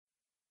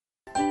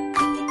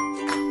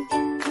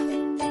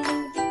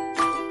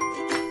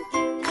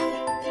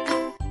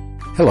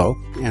Hello,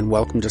 and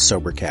welcome to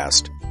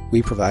Sobercast.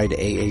 We provide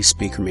AA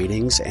speaker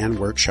meetings and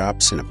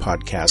workshops in a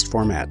podcast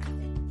format.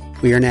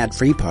 We are an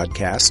ad-free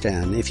podcast,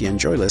 and if you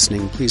enjoy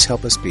listening, please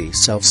help us be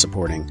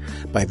self-supporting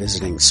by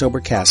visiting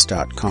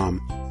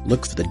Sobercast.com,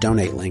 look for the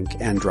donate link,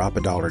 and drop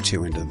 $1 or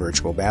 $2 into the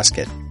virtual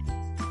basket.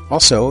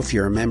 Also, if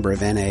you're a member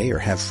of NA or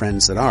have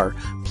friends that are,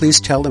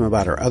 please tell them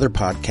about our other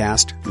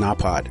podcast,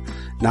 NAPOD.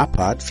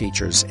 NAPOD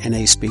features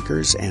NA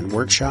speakers and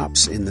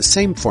workshops in the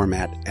same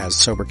format as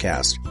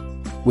Sobercast.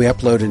 We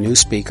upload a new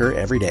speaker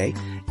every day,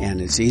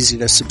 and it's easy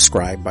to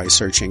subscribe by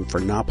searching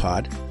for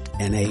NAPOD,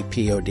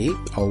 N-A-P-O-D,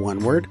 all one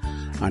word,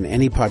 on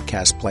any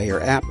podcast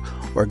player app,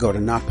 or go to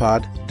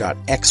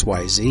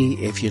napod.xyz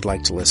if you'd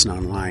like to listen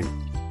online.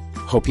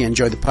 Hope you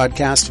enjoy the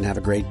podcast and have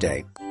a great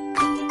day.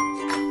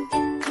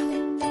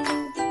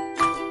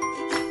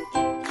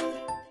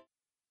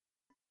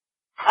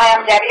 Hi,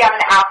 I'm Debbie. I'm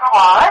an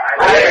alcoholic.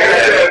 Hi,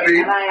 Debbie.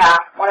 And I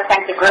want to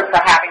thank the group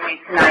for having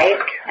me tonight.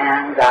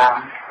 And,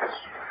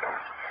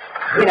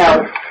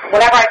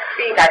 whenever I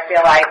speak, I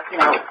feel like,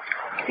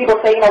 people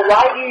say,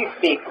 why do you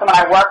speak? Someone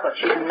I work with,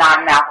 she's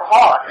not an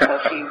alcoholic. So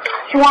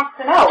she wants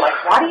to know,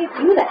 why do you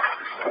do that?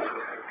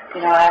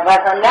 I let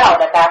her know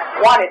that that's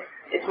one,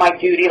 it's my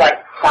duty,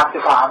 like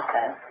Dr. Bob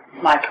says.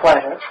 It's my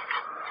pleasure.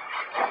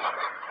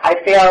 I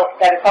feel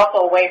that it's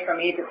also a way for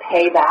me to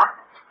pay back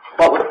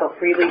what was so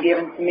freely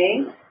given to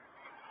me.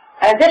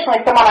 And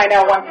additionally, someone I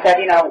know once said,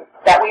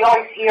 that we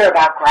always hear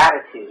about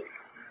gratitude.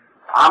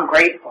 I'm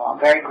grateful. I'm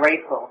very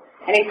grateful.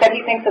 And he said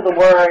he thinks of the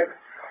word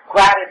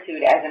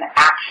gratitude as an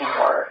action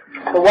word.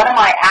 So what are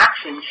my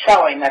actions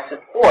showing that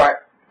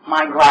support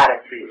my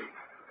gratitude?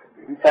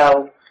 And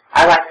so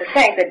I like to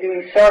think that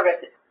doing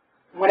service,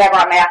 whenever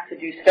I'm asked to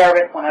do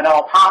service when at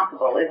all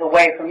possible, is a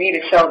way for me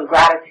to show the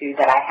gratitude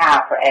that I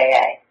have for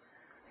AA.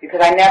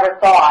 Because I never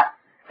thought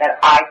that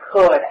I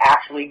could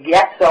actually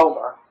get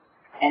sober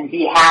and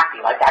be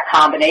happy. Like that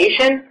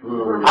combination,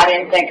 I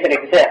didn't think could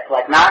exist.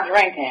 Like not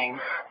drinking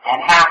and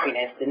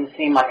happiness didn't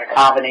seem like a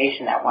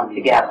combination that went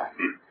together.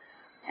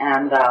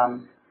 And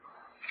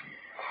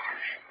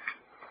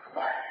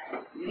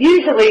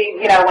usually,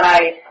 when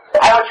I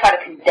always try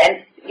to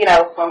condense,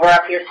 when we're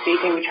up here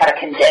speaking, we try to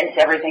condense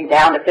everything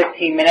down to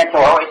 15 minutes,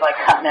 or always like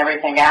cutting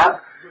everything out.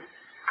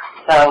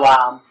 So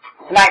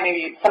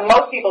tonight,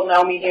 most people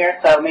know me here,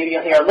 so maybe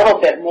you'll hear a little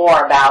bit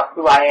more about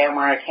who I am,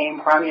 where I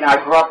came from. I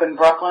grew up in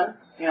Brooklyn.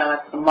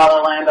 That's the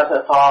motherland of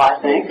us all, I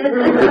think.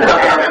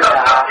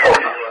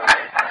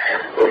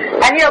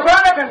 And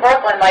growing up in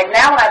Brooklyn,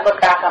 now when I look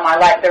back on my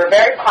life, there were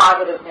very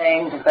positive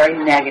things and very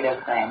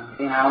negative things.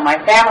 My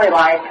family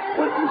life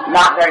was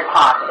not very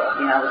positive.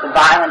 It was a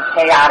violent,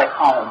 chaotic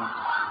home.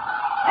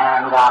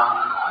 And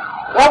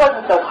that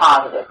wasn't so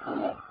positive for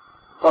me.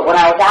 But when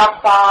I was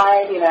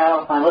outside,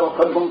 with my little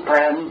hoodlum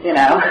friends,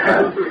 I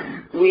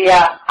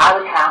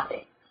was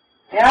happy.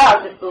 I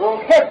was just a little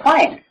kid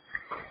playing.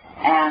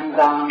 And,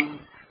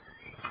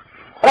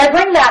 but I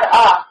bring that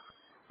up,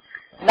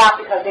 not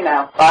because,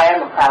 I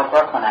am a proud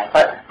Brooklynite,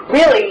 but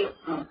really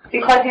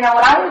because, when I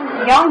was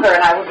younger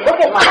and I would look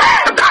at my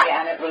family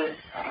and it was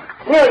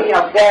really,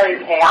 very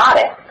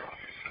chaotic,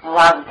 a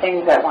lot of the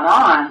things that went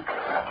on,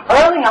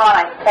 early on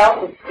I felt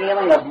this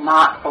feeling of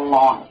not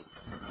belonging.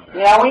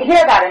 We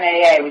hear that in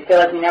AA. We feel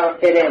like we never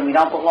fit in, we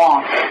don't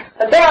belong.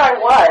 But there I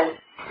was,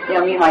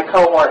 me and my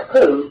cohort,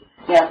 Pooh,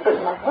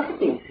 sitting like, look at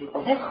these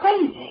people, they're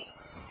crazy.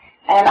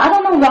 And I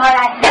don't know why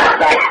I had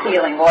that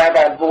feeling, where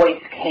that voice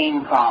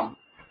came from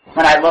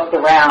when I looked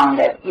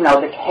around at,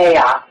 the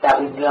chaos that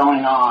was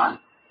going on.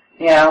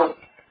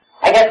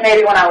 I guess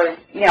maybe when I was,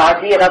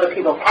 I'd be at other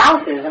people's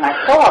houses and I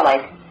saw,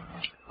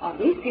 oh,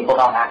 these people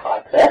don't act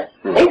like this.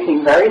 They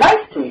seem very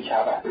nice to each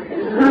other.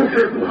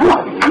 I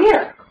want to be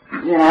here,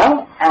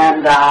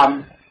 And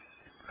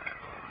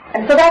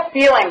so that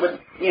feeling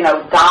would,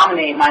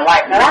 dominate my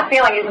life. Now that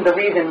feeling isn't the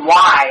reason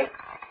why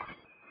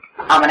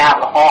I'm an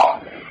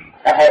alcoholic.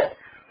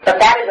 But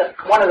that is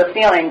one of the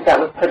feelings that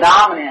was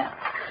predominant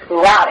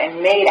throughout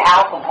and made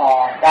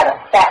alcohol, that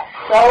effect,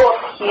 so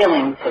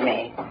appealing to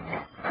me.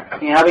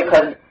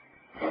 Because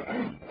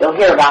you'll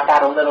hear about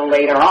that a little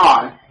later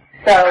on.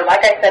 So,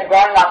 like I said,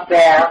 growing up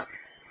there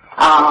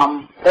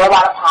were a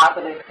lot of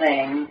positive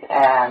things,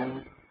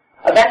 and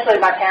eventually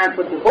my parents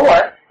would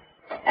divorce,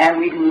 and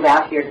we'd move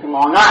out here to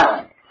Long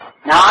Island.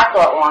 Now, I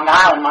thought Long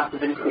Island must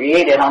have been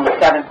created on the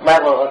 7th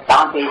level of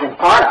Dante's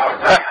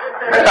Inferno.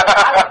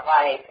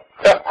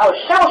 I was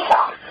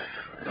shell-shocked.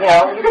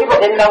 You people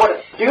didn't know what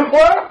a stoop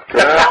was? I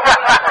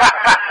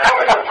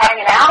was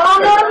hanging out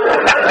on them? I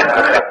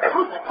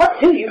was like, what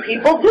do you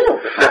people do?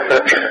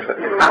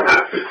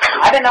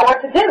 I didn't know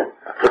what to do.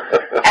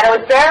 And it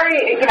was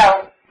very, even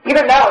though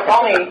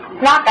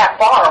it's not that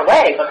far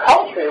away, but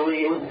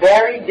culturally it was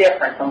very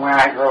different from where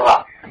I grew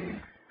up.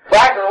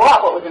 Where I grew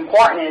up, what was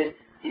important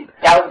is,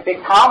 that was a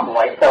big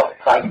tomboy, so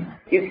it's like,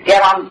 you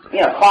get on,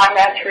 climb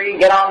that tree,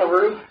 get on the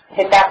roof,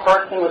 hit that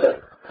person with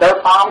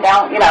their palm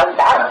down,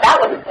 that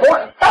was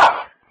important stuff.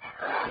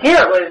 Here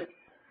it was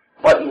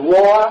what you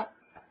wore,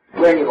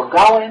 where you were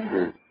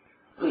going,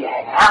 who you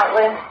hang out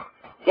with,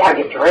 you had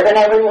to get driven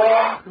everywhere.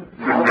 I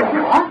was like,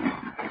 what?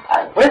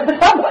 where's the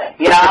subway?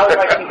 You know, I was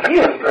like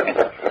confused.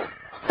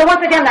 So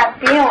once again, that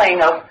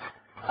feeling of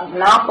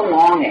not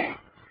belonging,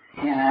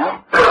 you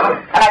know.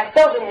 And I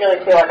still didn't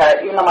really feel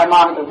like even though my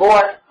mom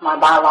divorced, my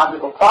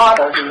biological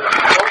father, who's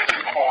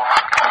Oceanside,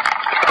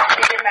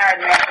 he did marry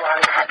the man who I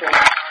was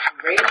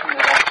raised me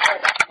with,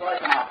 that he was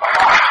an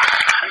alcoholic.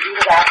 And he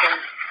was acting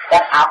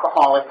that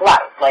alcoholic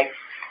life. Like,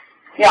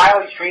 you know, I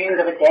always dreamed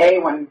of a day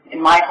when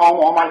in my home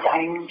all my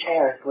dining room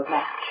chairs would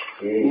match.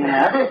 You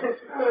know?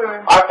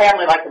 Our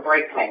family liked to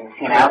break things,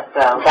 you know,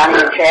 so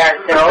dining room chairs,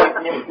 they're always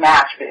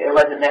mismatched, but it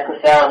wasn't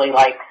necessarily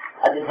like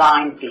a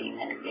design theme,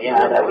 you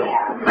know, that we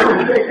have.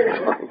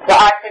 So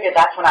I figured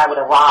that's when I would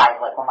arrive,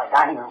 like when my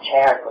dining room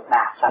chairs would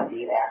match, I'd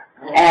be there.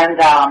 And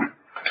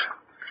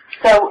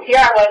so here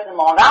I was in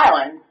Long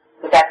Island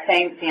with that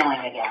same feeling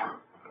again.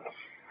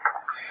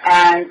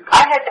 And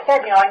I had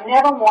said, you know, I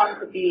never wanted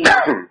to be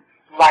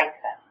like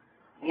them,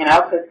 you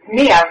know, because to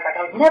me, I was like,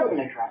 I was never going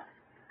to drink.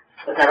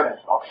 I was never going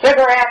to smoke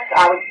cigarettes.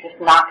 I was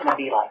just not going to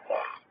be like this.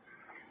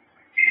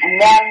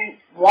 And then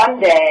one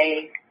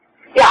day,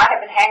 yeah, I had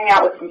been hanging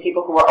out with some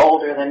people who were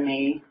older than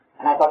me,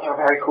 and I thought they were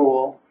very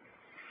cool.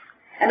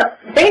 And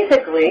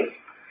basically,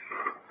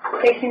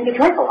 they seemed to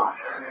drink a lot.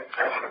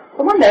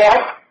 So one day,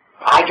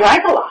 I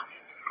drank a lot.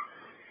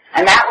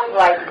 And that was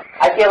like,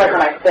 I feel like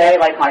when I say,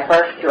 like, my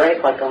first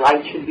drink, like, the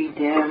light should be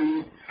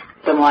dim,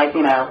 some, like,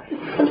 you know,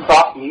 some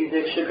soft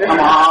music should come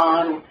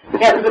on.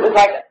 Yeah, it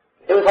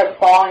was like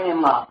falling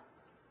in love.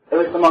 It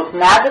was the most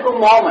magical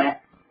moment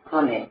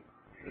for me.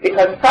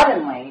 Because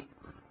suddenly,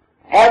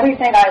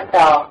 everything I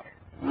felt,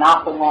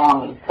 not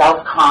belonging,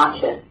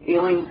 self-conscious,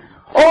 feeling,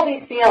 all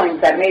these feelings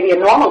that maybe a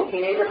normal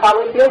teenager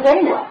probably feels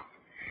anyway,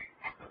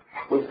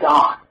 was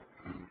gone.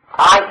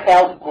 I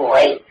felt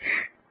great.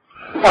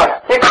 So I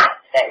got sick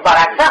today, but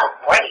I felt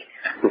great.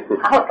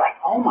 I was like,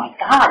 oh my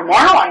God,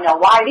 now I know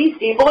why these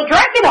people are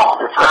drinking all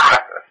the time.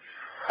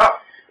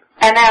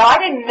 And now I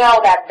didn't know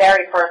that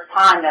very first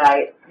time that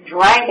I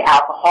drank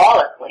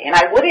alcoholically, and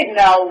I wouldn't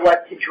know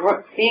what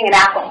being an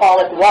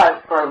alcoholic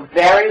was for a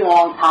very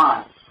long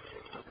time.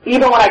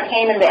 Even when I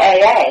came into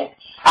AA,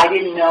 I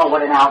didn't know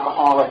what an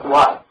alcoholic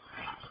was.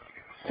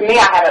 To me,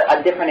 I had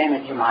a different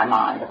image in my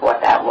mind of what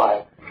that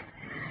was.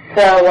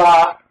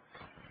 So,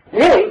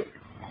 really,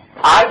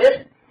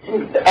 after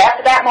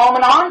that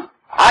moment on,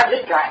 I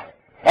just drank.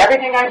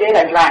 Everything I did,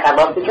 I drank. I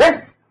loved to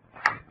drink.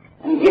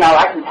 And, you know,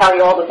 I can tell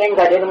you all the things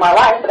I did in my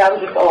life, but I was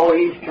just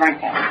always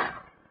drinking.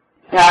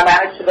 You know, I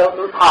managed to go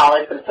through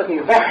college, but it took me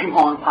a very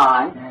long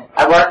time.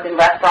 I worked in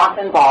restaurants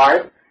and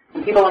bars,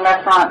 and people in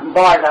restaurants and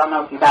bars, I don't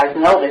know if you guys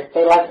know this,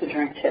 they like to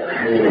drink too.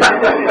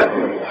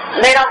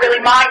 And they don't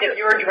really mind if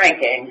you're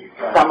drinking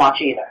so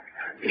much either.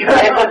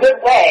 It's a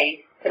good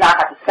way to not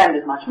have to spend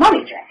as much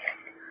money drinking.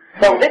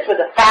 So this was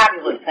a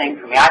fabulous thing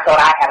for me. I thought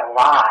I had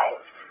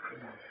arrived.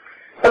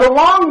 But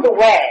along the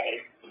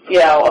way, you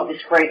know, of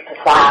this great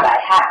facade I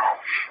had,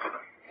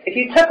 if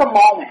you took a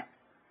moment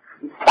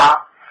and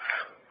stopped,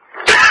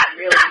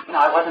 really, you know,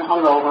 I wasn't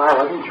hungover, I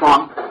wasn't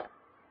drunk,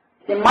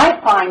 you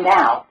might find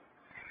out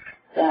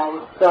that I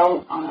was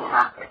so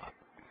unhappy.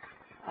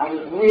 I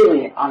was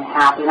really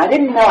unhappy, and I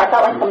didn't know, I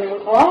felt like something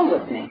was wrong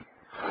with me.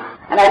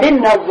 And I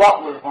didn't know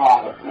what was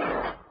wrong with me.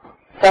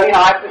 So, you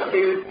know, I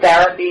pursued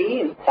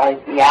therapy and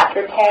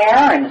psychiatric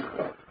care and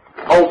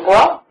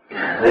Oprah.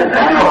 And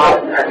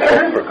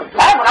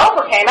when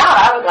Oprah came out,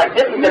 I was like,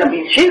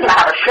 she's going to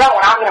have a show,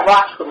 and I'm going to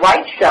watch the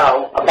right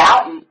show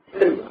about, you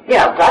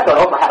know, because I thought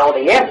Oprah had all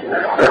the answers.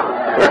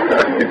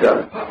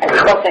 I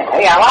still think,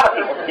 yeah, a lot of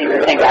people seem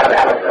to think that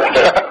about Oprah.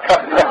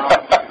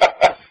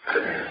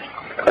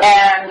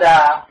 And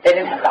they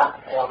didn't have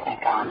Dr. Phil,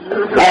 thank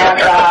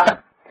God.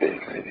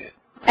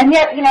 And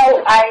yet, you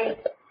know, I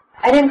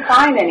didn't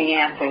find any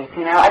answers,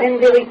 you know.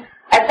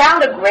 I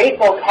found a great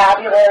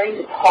vocabulary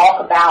to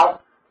talk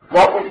about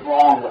what was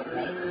wrong with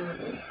me,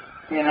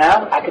 you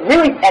know? I could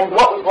really, and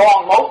what was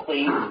wrong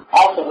mostly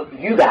also with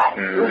you guys.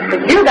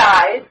 Because you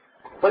guys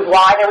was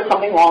why there was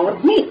something wrong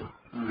with me.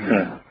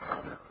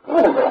 There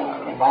wasn't really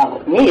anything wrong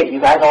with me. If you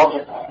guys all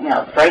just, you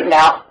know, straightened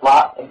out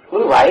and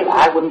flew right,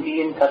 I wouldn't be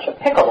in such a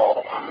pickle all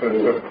the time.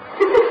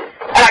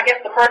 And I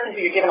guess the person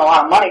who you're giving a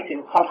lot of money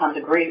to sometimes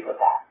agrees with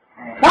that.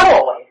 Not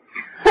always.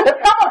 But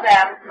some of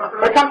them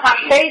would sometimes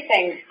say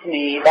things to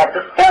me that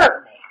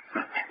disturb me.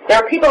 There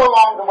are people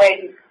along the way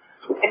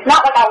who, it's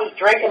not like I was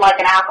drinking like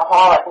an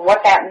alcoholic.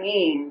 What that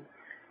means,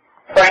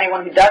 for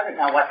anyone who doesn't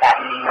know what that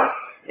means,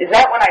 is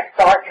that when I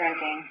start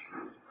drinking,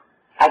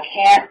 I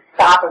can't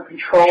stop or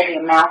control the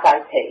amount I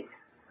take.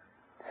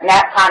 And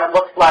that kind of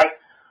looks like,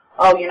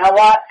 oh, you know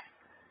what?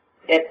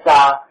 It's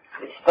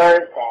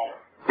Thursday.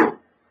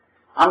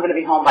 I'm going to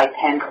be home by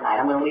 10 tonight.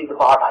 I'm going to leave the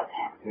bar by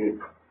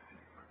 10.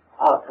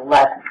 Oh, it's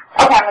 11.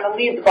 Okay, I'm going to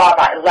leave the bar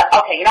by 11.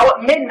 Okay, you know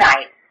what?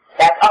 Midnight.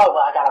 That's, oh,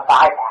 well, I got to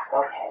buy back.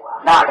 Okay,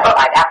 well, now I got to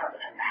buy that from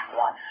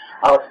one.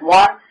 Oh, it's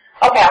 1?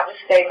 Okay, I'll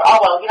just stay for, oh,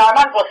 well, you know, I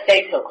might as well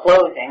stay till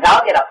closing.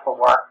 I'll get up for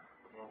work.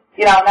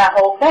 You know, and that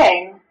whole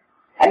thing.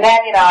 And then,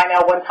 you know, I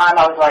know one time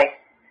I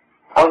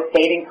was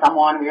dating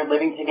someone, we were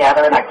living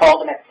together, and I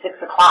called him at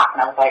 6 o'clock,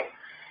 and I was like,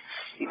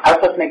 I was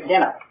supposed to make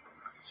dinner.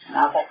 And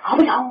I was like, I'll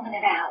be home in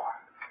an hour.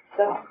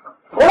 So,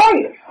 where are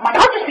you? I'm like,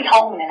 I'll just be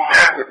home in an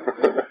hour.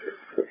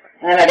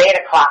 And then at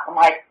 8 o'clock, I'm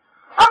like,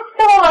 I'm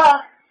still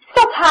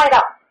tied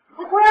up.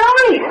 I'm like, where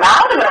are you? And I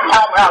was going to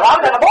tell him where I was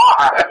in the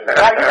bar.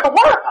 I used to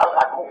work. I was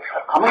like, oh,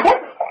 come and get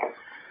me.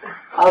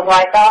 I was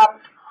like,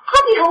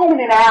 I'll be home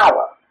in an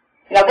hour.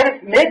 Then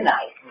it's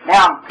midnight.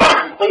 Now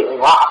I'm completely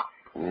lost.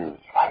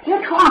 She's like,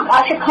 dear Trump,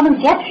 I should come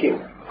and get you.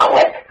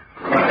 Click.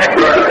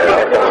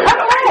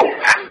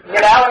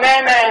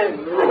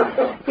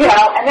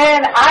 And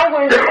then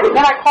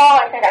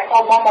I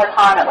called one more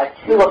time at like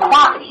 2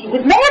 o'clock, and he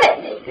was mad at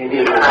me.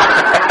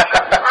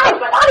 I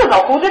was like, I don't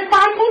know who this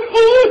guy thinks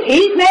he is.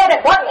 He's mad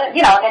at what, and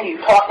then you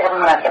talk to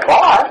everyone at the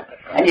bar,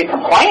 and you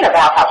complain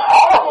about how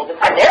horrible this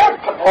guy, they're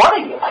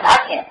supporting you. Like, I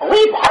can't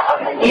believe that. I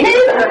was like, me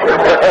neither.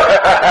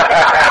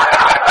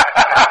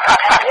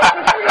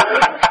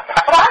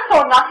 But I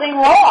saw nothing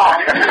wrong.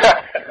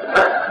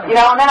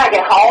 And then I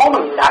get home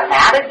and he's got an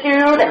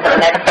attitude, and the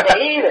next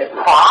day there's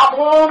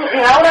problems,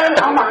 and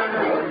I'm like,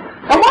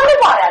 I wonder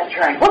why I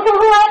drink. What's the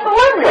real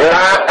equilibrium?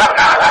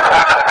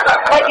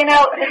 But,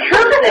 the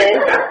truth is,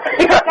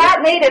 because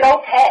that made it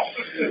okay.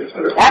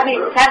 That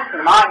made sense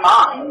in my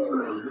mind.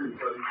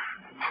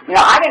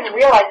 I didn't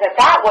realize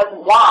that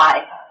wasn't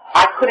why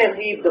I couldn't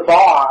leave the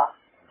bar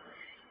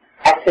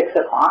at 6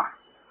 o'clock.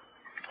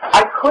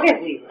 I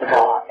couldn't leave the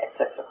bar at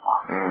 6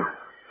 o'clock.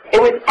 It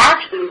was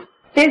actually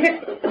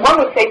one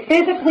would say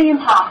physically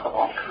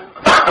impossible.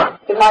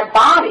 Because my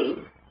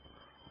body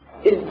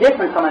is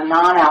different from a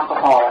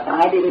non-alcoholic, and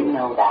I didn't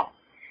know that.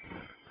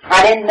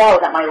 I didn't know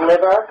that my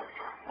liver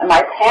and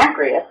my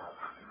pancreas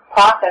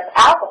process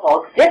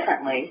alcohol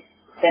differently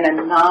than a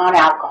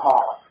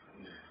non-alcoholic.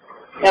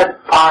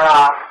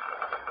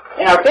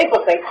 In our big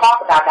book, they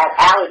talk about that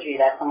allergy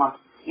that someone,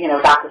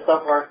 Dr.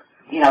 Silver,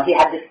 he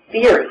had this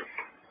theory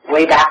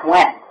way back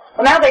when.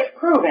 Well, now they've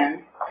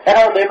proven that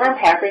our liver and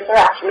pancreas are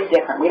actually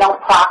different. We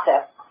don't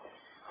process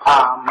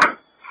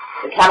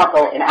the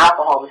chemical in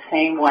alcohol the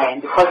same way,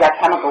 and because that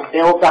chemical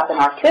builds up in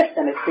our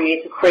system, it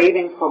creates a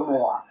craving for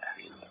more.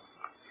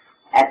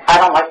 And I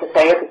don't like to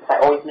say it because I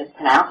always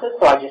mispronounce it,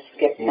 so I just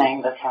skip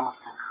saying the chemical.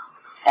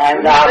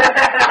 And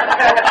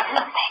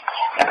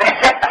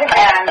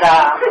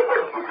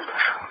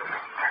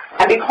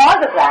and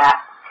because of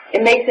that,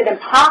 it makes it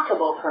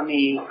impossible for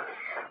me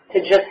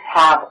to just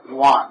have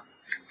one,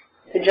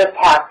 to just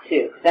have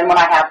two. Then when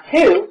I have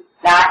two,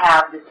 now I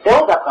have this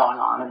buildup going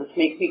on, which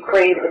makes me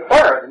crave the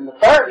third, and the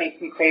third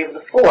makes me crave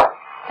the fourth,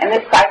 and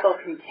this cycle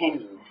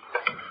continues.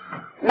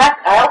 And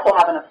I also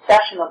have an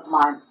obsession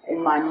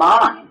in my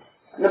mind.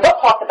 And the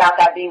book talks about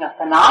that being a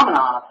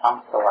phenomenon of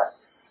some sort.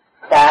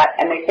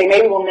 And they say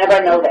maybe we'll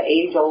never know the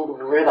age-old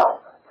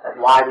riddle of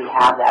why we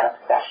have that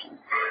obsession.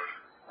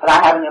 But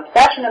I have an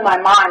obsession in my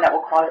mind that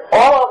will cause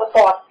all of the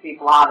thoughts to be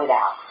blotted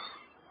out.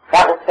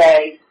 That will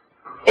say,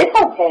 it's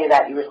okay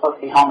that you were supposed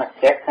to be home at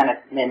 6 and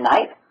it's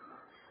midnight.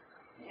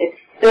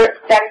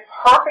 That is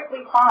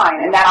perfectly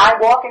fine. And that I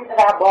walk into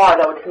that bar,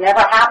 though it's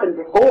never happened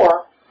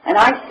before, and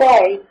I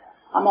say,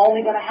 I'm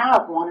only going to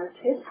have one or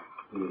two.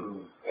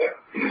 Mm-hmm.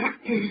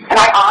 And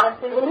I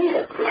honestly believe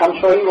it, which I'm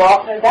sure you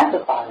all can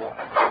identify with.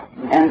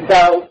 And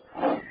so,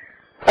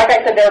 like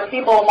I said, there are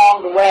people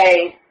along the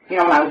way, when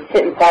I would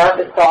sit in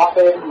therapist's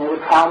office and they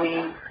would tell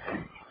me,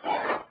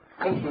 I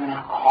think you're an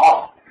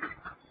alcoholic.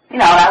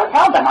 And I would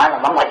tell them,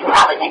 I'm like, you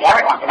probably think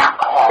everyone's an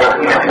alcoholic.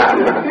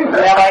 And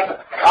they're like,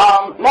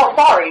 no,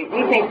 sorry,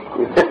 we think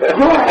you're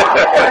an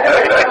alcoholic.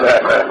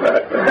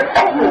 And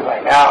I was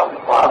like, oh,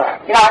 Father.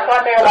 I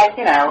thought they were like,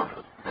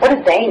 what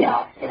did they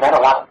know? They read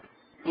a lot of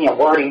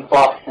wordy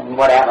books and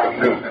whatever. I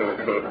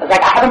was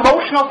like, I have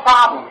emotional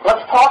problems.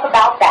 Let's talk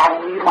about that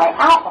and leave my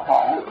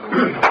alcohol.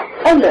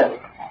 Hello.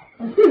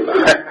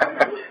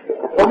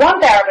 The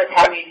one therapist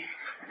had me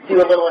do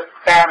a little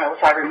experiment,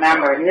 which I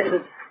remember,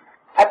 and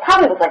I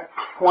probably was like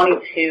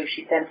 22.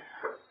 She said,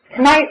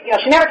 tonight,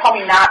 she never told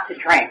me not to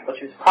drink,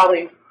 which was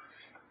probably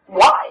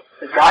wise,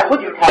 because why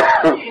would you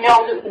tell me? She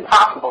knows it's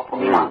impossible for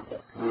me not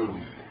to.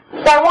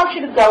 So I want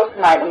you to go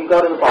tonight when you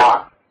go to the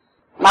bar.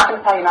 I'm not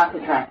going to tell you not to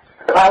drink.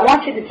 But I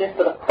want you to just,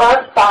 for the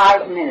first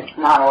 5 minutes,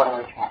 not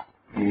order a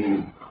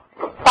drink.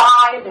 For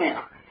 5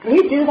 minutes. Can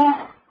you do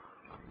that?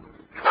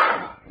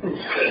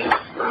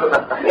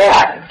 Yeah,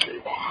 I can do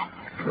that.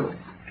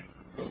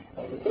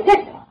 It's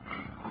ridiculous.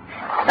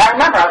 I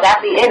remember I was at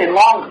the inn in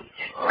Long Beach.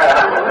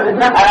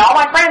 And all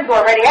my friends were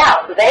already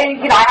out. So they,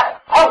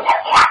 I always had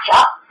to catch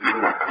up.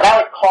 But I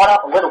always caught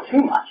up a little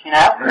too much,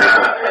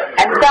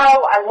 And so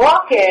I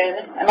walk in,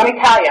 and let me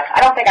tell you, I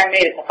don't think I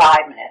made it to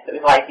 5 minutes. It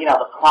was like, the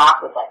clock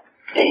was like,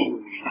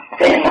 ding,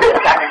 ding, in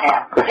the second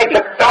hand.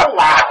 Ticking so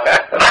loud.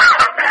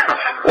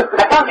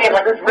 I thought maybe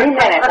like 3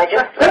 minutes. I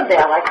just stood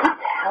there like, what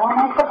the hell am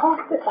I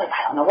supposed to do? Like,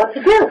 I don't know what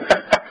to do.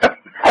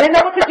 I didn't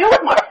know what to do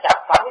with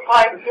myself. I was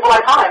like, people were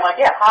like, hi. I'm like,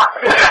 yeah, hi.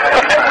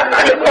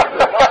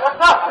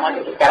 What's up? I'm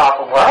like, I just got off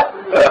of work.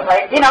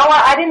 Like,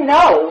 I didn't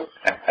know.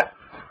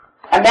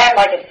 And then,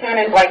 like, as soon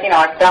as, like, you know,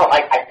 I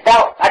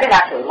didn't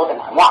actually look at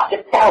my watch.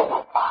 It felt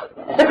like 5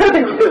 minutes. It could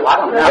have been 2, I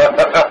don't know.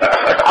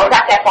 I was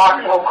at that bar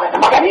so quick.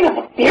 I'm like, I didn't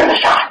even fear the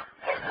shot.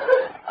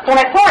 So when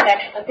I saw her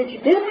next, she's like, did you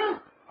do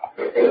that?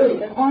 She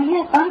said, well,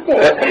 yes, I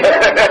did.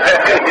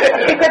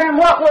 She said, and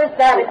what was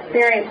that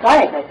experience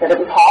like? I said, it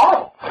was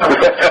horrible.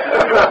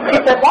 She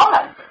said,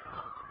 why?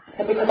 I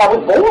said, because I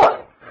was bored.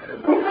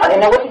 I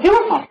didn't know what to do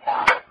with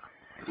myself.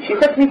 She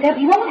said to me, Deb,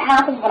 you know what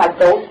happens when I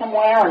go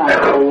somewhere and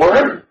I'm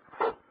bored?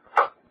 I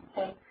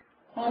said,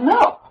 well,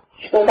 no.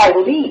 She goes, I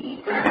leave.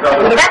 She's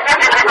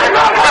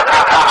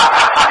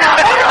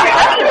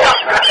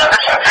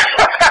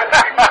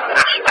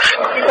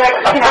like,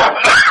 you know,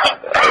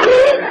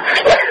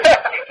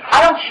 I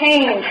don't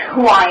change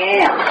who I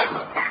am.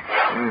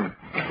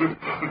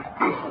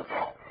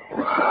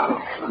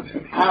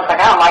 I was like,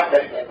 I don't like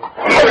this.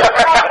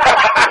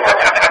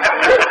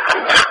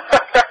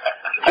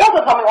 She also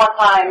told me one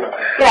time,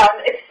 you know,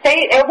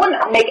 it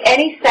wouldn't make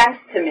any sense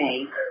to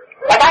me.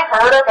 Like, I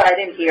heard her, but I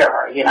didn't hear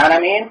her, you know what I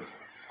mean?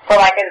 So,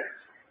 like, it's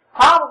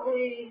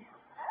probably,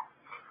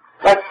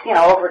 like, you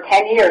know, over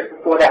 10 years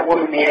before that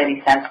woman made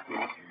any sense to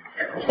me.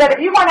 She said, if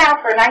you went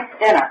out for a nice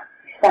dinner,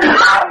 you spend a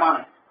lot of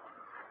money.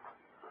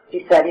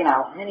 She said, you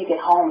know, and then you get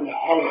home and your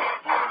head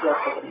doesn't feel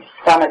so good, and your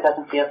stomach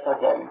doesn't feel so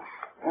good, and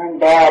you're in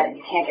bed, and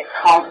you can't get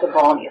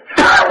comfortable, and you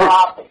throw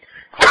up, and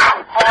it's an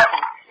awful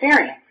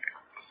experience.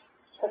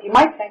 So you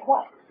might think,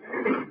 what?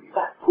 You've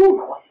got food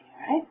poisoning,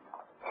 right?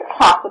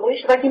 Possibly.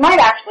 She's like, you might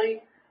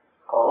actually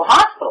go to the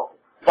hospital.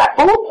 You've got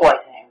food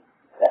poisoning.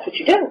 That's what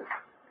you do.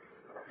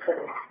 I said,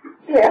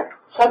 yeah.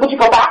 So would you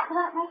go back to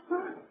that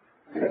restaurant?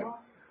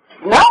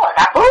 No, I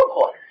got food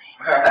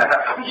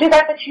poisoning. She's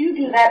like, but you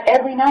do that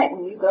every night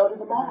when you go to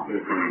the bar.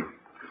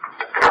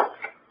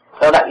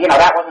 So that, you know,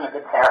 that wasn't a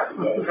good therapy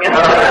day.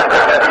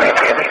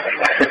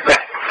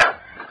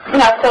 You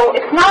know, so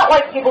it's not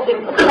like people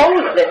didn't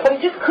propose this, but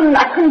it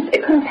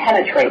couldn't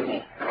penetrate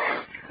me.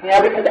 You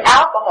know, because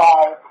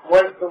alcohol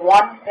was the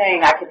one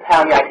thing I could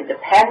tell you I could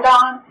depend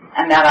on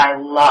and that I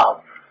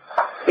loved.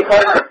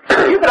 Because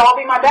you could all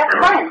be my best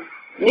friends,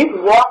 and you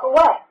could walk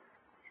away.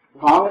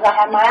 As long as I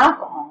had my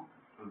alcohol,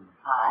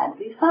 I'd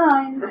be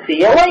fine. See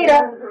you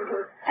later.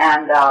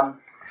 And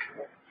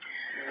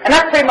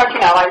that's pretty much, you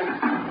know, I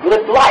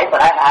lived life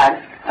that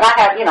I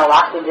had, you know,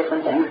 lots of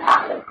different things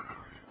happen.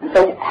 And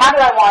so how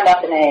did I wind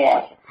up in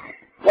AA?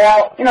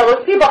 Well, you know,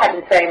 those people had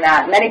been saying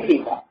that. Many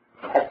people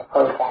had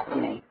proposed that to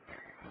me.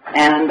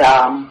 And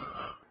I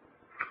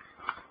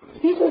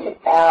think it was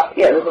about,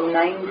 it was in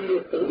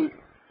 98,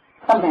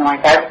 something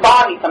like that. It's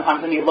foggy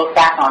sometimes when you look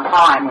back on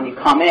time when you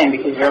come in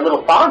because you're a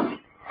little foggy.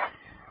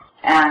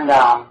 And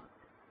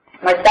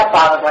my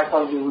stepfather, who I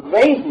told you would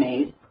raise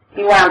me,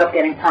 he wound up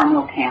getting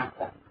terminal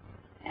cancer.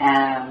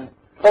 And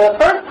for the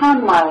first time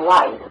in my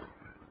life,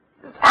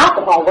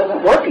 alcohol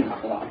wasn't working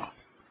for me.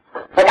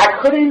 Like, I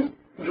couldn't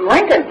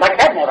drink it. Like,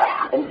 that never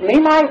happened to me.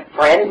 My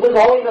friend was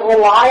always a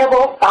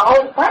reliable,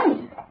 solid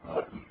friend.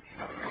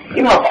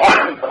 You know, if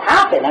anything would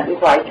happen, it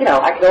was like, you know,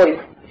 I could always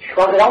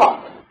shrug it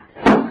off.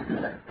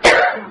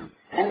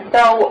 And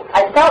so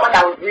I felt like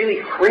I was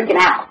really freaking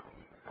out.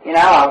 You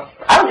know,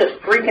 I was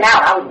just freaking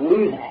out. I was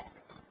losing it.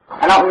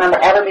 I don't remember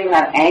ever being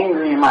that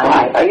angry in my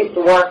life. I used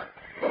to work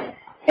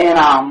in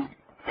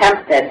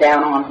Hempstead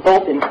down on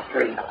Fulton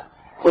Street,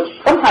 which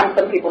sometimes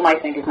some people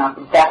might think is not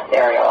the best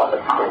area all the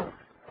time.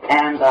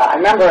 And I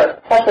remember,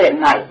 especially at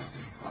night,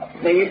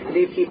 there used to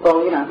be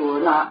people, you know,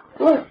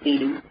 who were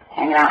seedy,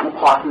 hanging out in the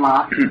parking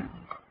lot,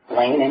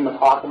 laying in the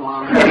parking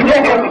lot.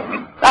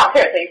 Not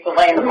seriously, they used to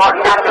lay in the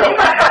parking lot. They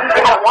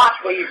had a watch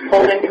where you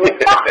pulled into a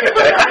spot.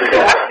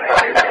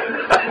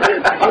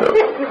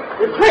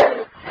 It's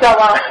real. So I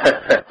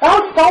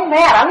was so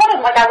mad.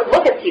 I would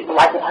look at people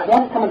like I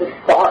wanted someone to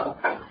startle.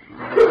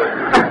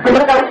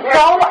 Because I was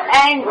so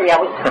angry. I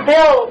was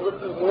filled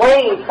with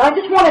rage. So I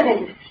just wanted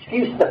an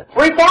excuse to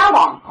freak out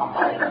on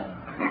somebody.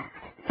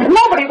 And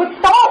nobody would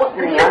start with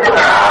me. I'm like,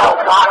 oh,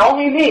 God,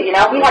 only me. You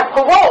know, we had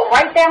parole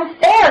right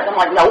downstairs. I'm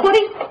like,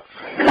 nobody?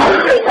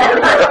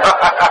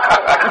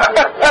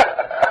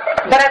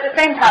 But at the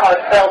same time, I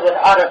was filled with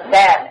utter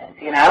sadness,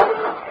 you know?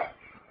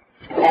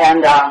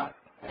 And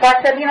so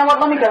I said, you know what,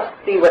 let me go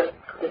see what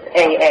this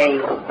AA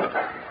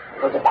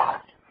was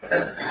about.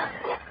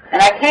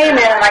 And I came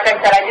in, and like I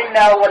said, I didn't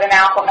know what an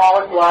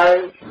alcoholic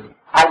was.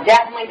 I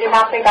definitely did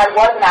not think I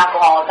was an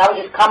alcoholic. I was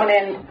just coming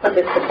in to put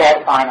this to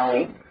bed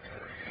finally.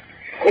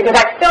 Because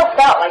I still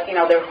felt like, you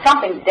know, there was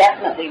something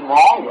definitely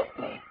wrong with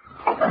me.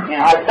 You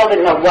know, I still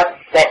didn't know what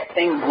that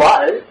thing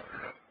was,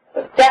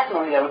 but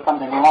definitely there was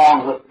something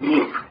wrong with me.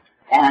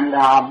 And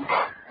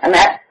I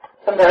met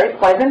some very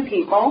pleasant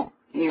people.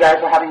 You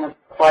guys were having a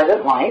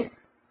pleasant life.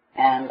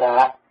 And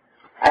I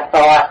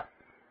thought,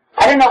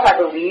 I didn't know if I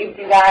believed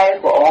you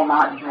guys were all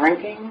not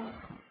drinking.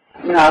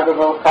 You know, I was a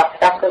little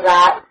suspect of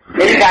that.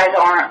 Maybe you guys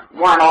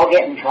weren't all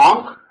getting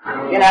drunk.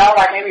 You know,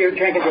 like maybe you're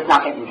drinking just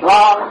not getting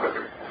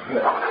drunk.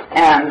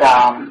 And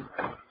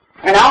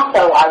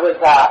also I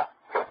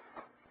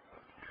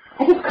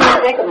just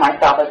couldn't think of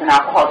myself as an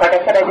alcoholic. Like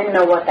I said, I didn't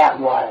know what that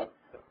was.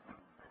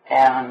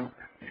 And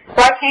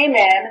So I came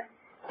in,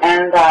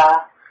 and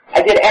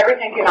I did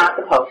everything you're not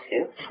supposed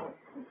to.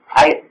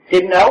 I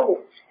did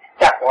no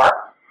step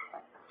work.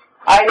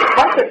 I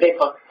went to big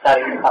book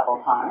studies a couple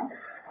of times.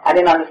 I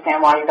didn't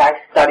understand why you guys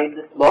studied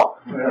this book.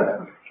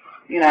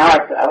 You know,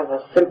 I was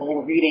a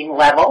simple reading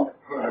level.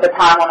 At the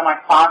time, one of my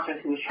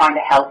sponsors who was trying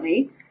to help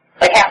me,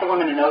 like half the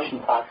women in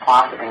Oceanside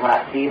sponsor me. When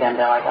I see them,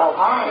 they're like, "Oh,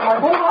 hi."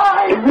 I'm like, "Oh,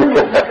 hi."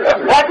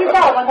 Like you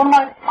know, like one of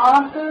my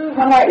sponsors,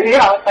 you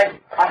know, it's like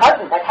my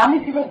husband's like, "How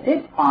many people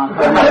did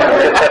sponsor?" So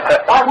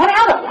I went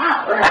out a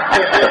lot.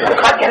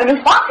 I'd get a new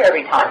sponsor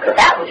every time, because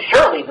that was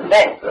surely the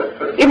thing.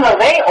 Even though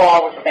they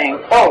all were staying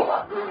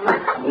sober,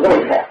 it was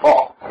always their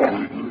fault.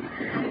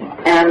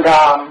 And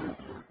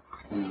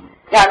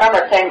yeah, I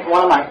remember saying to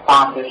one of my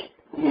sponsors,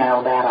 you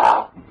know,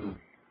 that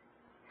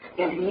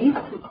do you need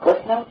some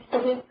cliff notes for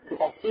this? Because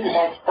I see you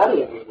guys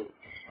study every week.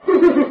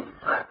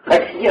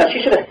 Like, you know,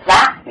 she should have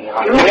smacked me.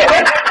 Like, it's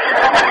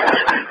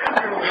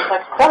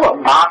like so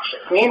obnoxious.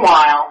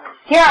 Meanwhile,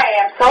 here I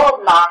am, so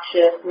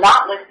obnoxious,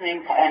 not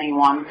listening to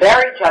anyone,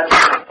 very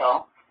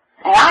judgmental,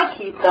 and I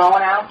keep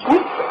going out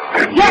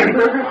drinking. Yeah,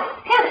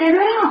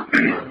 figure it out.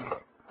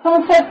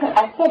 Someone said,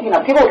 I said, you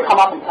know, people would come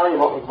up and tell you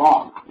what was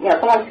wrong. You know,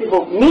 sometimes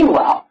people mean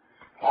well.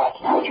 They're like,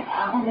 you know what your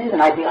problem is?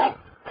 And I'd be like,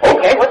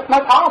 okay, what's my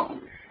problem?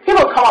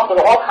 People would come up with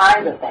all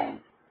kinds of things.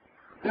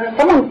 And then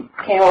someone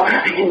came over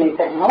to me and they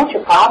said, you know what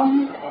your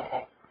problem is? And I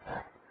said,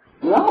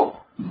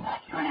 no.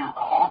 You're an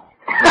alcoholic.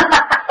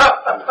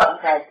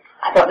 Okay.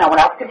 I thought no one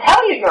else could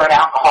tell you you're an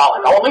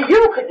alcoholic. Only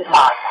you could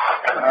decide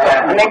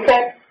that. And they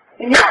said,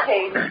 in your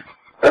case,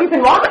 you've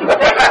been watching things.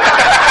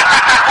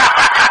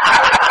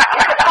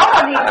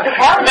 Someone needs to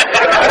tell you.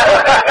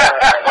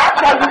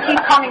 That's why you keep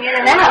coming in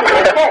and out.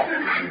 That's it.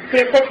 See,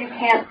 it says you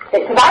can't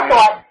stay. Because I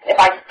thought if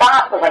I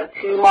stopped for like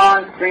 2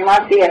 months, 3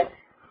 months,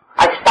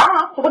 I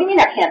stopped. So what do you mean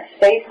I can't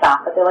stay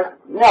stopped? But they're like,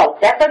 no,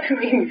 that doesn't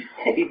mean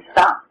you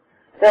stop.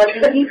 They're like,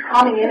 you keep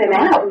coming in and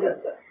out.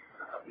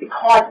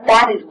 Because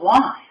that is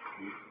why.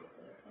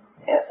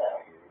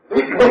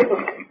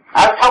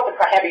 I was hoping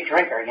for a heavy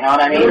drinker, you know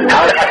what I mean?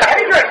 I was like,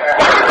 heavy drinker.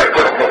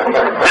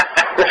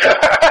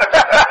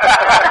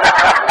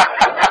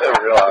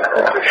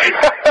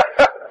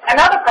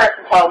 Another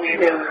person told me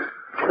who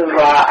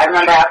I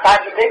remember outside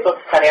the big book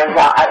study, I was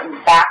out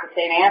back at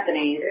St.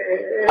 Anthony's.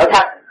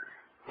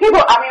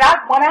 People, I mean, I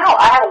went out.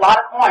 I had a lot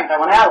of coins. I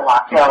went out a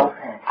lot. So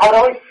I would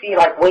always be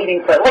like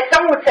waiting for, like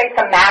someone would say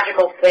some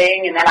magical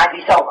thing and then I'd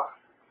be sober.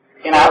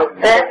 You know?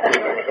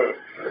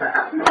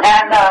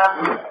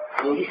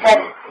 And he said,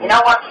 you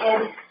know what,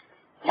 kid?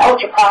 You know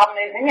what your problem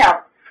is? And, you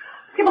know,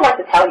 people like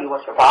to tell you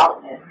what your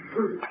problem is.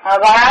 I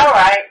was like, all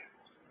right.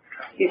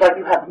 He's like,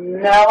 you have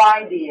no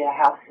idea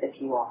how sick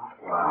you are.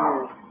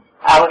 Wow.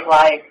 I was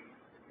like,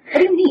 what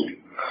do you mean?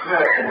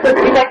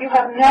 He's like, you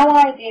have no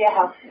idea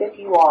how sick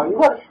you are.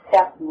 You have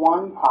step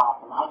 1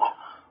 problem. I was like,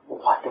 well,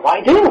 what do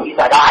I do? He's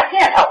like, I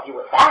can't help you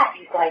with that.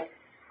 He's like,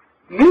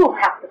 you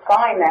have to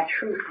find that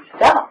truth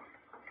yourself.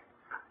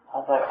 I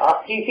was like,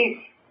 oh,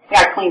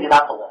 I cleaned it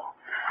up a little.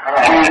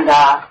 And,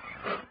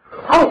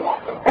 how is that?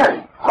 Very,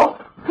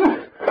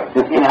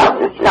 you know,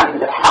 it's not going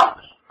to help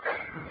me.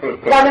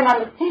 But I didn't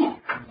understand.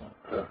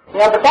 You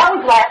know, but that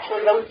was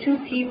actually, those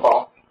 2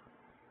 people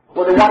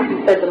were the ones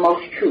who said the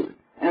most truth.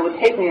 And it would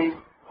take me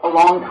a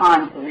long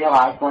time to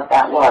realize what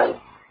that was.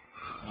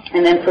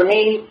 And then for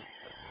me,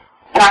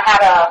 and I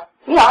had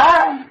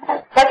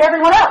like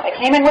everyone else, I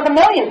came in with a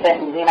million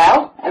things, you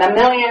know, and a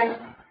million,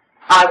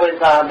 I was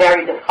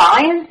very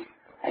defiant.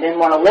 I didn't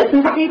want to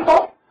listen to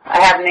people. I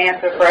had an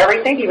answer for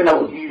everything, even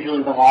though it was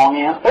usually the wrong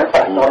answer, but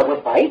I thought it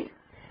was right.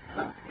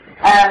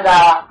 And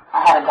I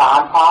had a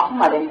God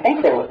problem. I didn't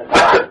think there was a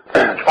God.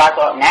 So I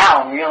thought,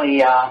 now I'm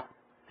really up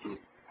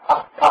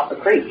the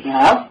creek, you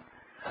know?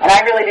 And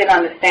I really didn't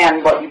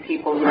understand what you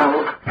people, you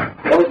know,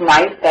 it was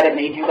nice that it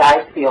made you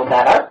guys feel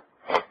better.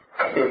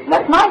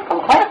 That's nice,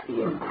 I'm glad for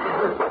you.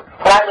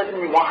 But I live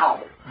in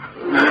reality.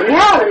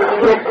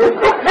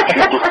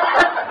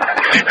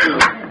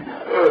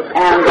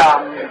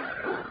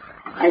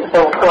 And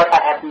so, of course,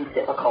 I had some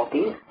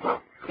difficulties.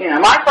 You know,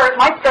 my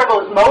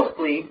struggle is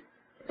mostly,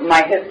 in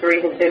my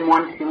history, has been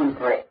 1, 2, and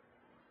 3.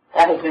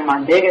 That has been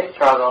my biggest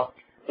struggle,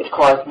 which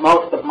caused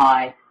most of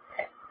my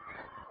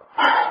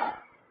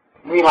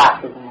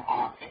relapses in the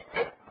past.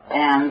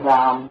 And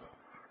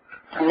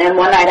then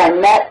one night I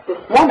met this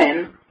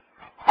woman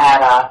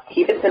at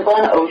Keep It Simple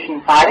in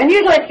Oceanside. And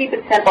usually I keep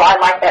it simple. I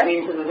like that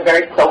meeting because it was a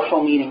very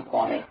social meeting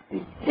for me.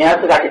 You know,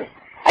 because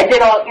I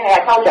did all, you know, I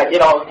told you I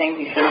did all the things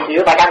you shouldn't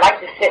do. Like, I like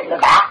to sit in the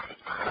back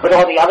with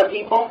all the other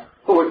people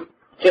who were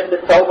just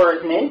as sober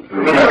as me.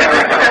 And, you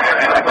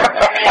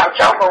know,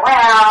 jump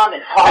around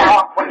and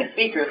talk when the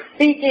speaker's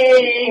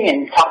speaking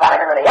and talk about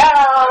everybody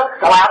else,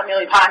 go out a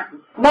million times and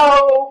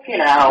smoke, you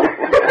know,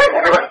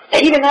 everybody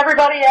saving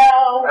everybody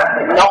else,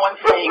 no one's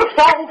staying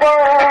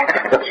sober.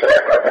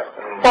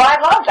 So I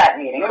loved that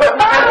meeting. It was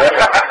nice.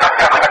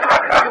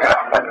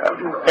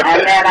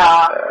 And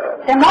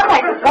then one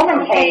night this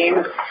woman came,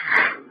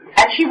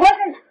 and she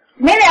wasn't,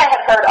 maybe I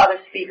had heard other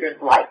speakers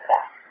like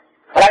that,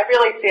 but I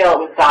really feel it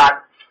was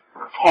God's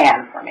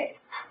hand for me.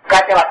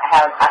 I feel like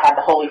I had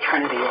the Holy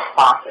Trinity of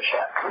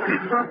sponsorship.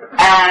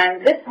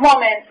 And this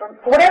woman, for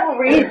whatever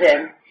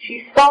reason,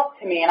 she spoke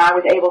to me and I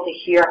was able to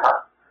hear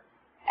her.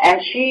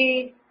 And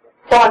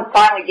someone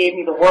finally gave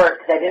me the words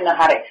because I didn't know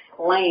how to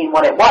explain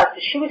what it was. So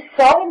she was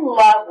so in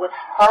love with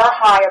her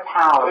higher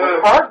power,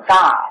 with her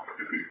God.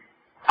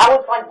 I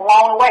was like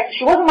blown away.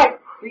 She wasn't like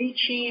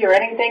preachy or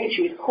anything, and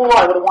she was cool.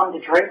 I would have wanted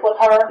to drink with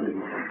her.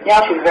 You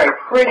know, she was very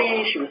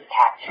pretty. She was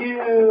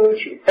tattooed.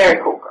 She was a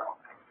very cool girl.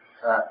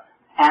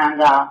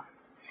 And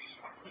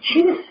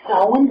she was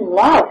so in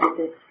love with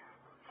this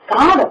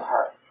God of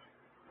hers.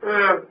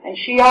 And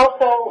she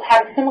also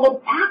had a similar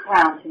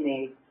background to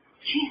me.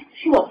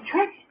 She wasn't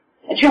drinking.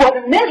 And she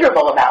wasn't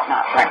miserable about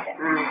not drinking.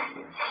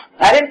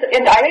 I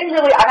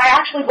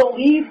actually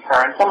believed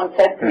her, and someone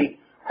said to me,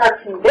 her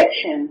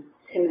conviction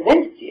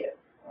convinced you.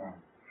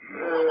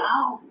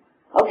 Oh,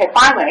 okay,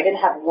 finally, I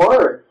didn't have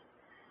words.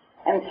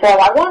 And so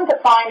I wanted to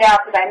find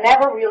out, because I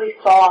never really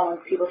saw when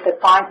people said,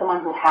 find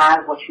someone who has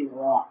what you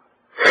want.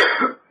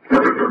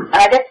 And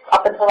I guess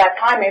up until that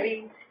time,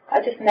 maybe I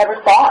just never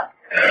saw it.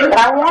 But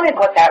I wanted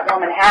what that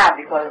woman had,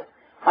 because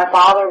my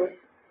father was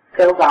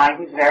still dying.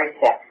 He was very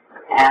sick.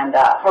 And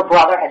her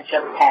brother had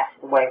just passed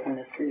away from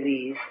this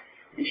disease.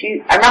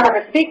 And I remember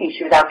her speaking.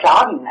 She was out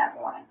jogging that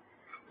morning.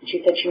 And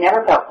she said she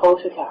never felt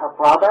closer to her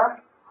brother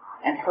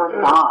and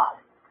her God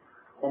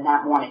than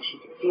that morning. She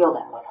could feel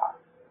them with her.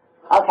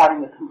 I was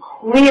having the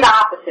complete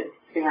opposite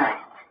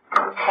experience.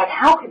 Like,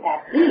 how could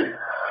that be? And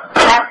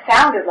that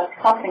sounded like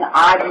something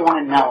I'd want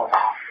to know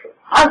about.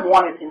 I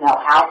wanted to know,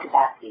 how could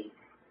that be?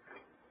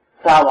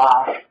 So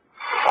I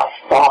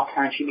stalked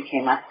her, and she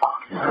became my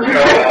sponsor.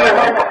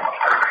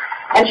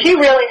 And she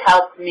really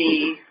helped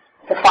me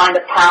to find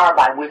a power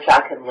by which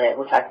I could live,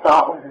 which I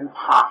thought was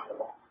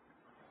impossible.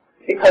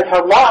 Because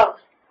her love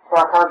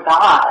for her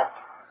God,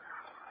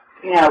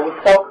 was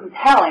so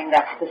compelling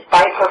that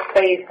despite her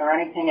faith or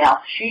anything else,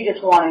 she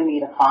just wanted me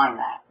to find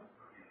that.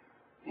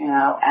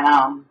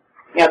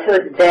 To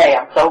this day,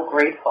 I'm so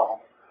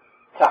grateful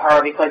to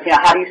her because,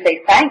 how do you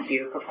say thank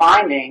you for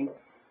finding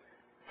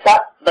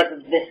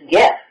this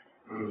gift?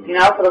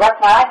 For the rest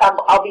of my life,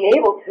 I'll be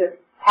able to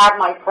have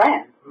my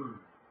friend,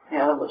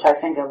 which I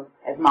think of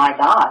as my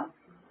God.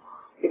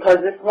 Because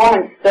this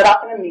woman stood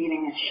up in a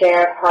meeting and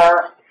shared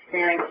her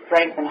experience,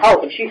 strength, and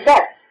hope. And she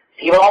said,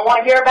 people don't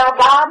want to hear about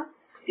God?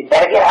 You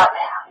better get out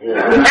now.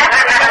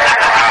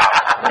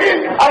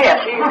 Oh, yeah,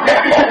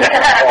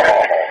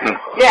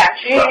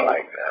 she...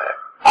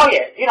 Oh,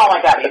 yeah, you don't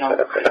like that, you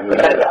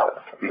better go.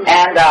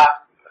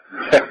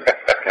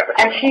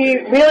 And she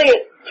really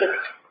just...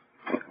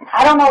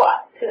 I don't know,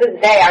 to this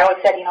day, I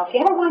always said, if you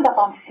ever wind up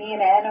on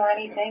CNN or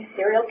anything,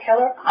 serial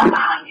killer, I'm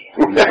behind you.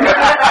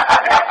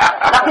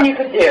 Nothing you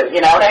could do, you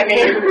know what I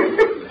mean?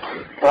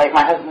 So,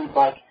 my husband's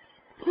like,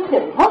 you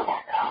really want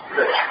that girl.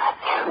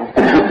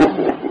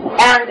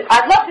 And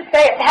I'd love to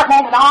say at that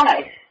moment on,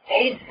 I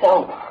stayed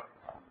sober.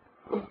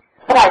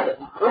 But I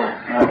didn't.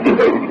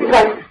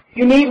 Because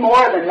you need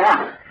more than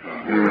that.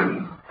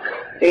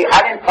 See,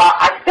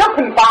 I still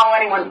couldn't follow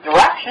anyone's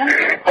direction.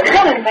 I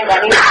still didn't think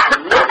I needed to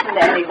listen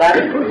to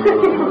anybody.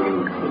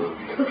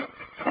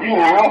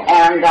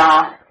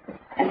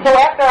 And so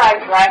after I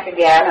drank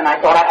again, and I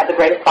thought I had the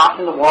greatest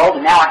sponsor in the world,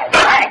 and now I had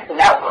drank, so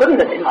now it couldn't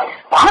have been my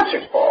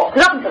sponsor's fault.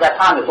 Because up until that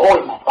time, it was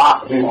always my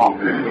sponsor's fault,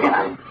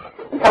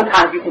 And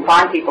sometimes you can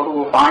find people who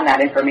will find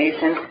that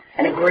information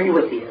and agree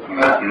with you,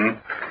 and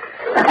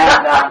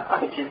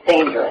which is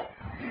dangerous.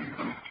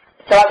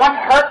 So I went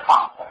to her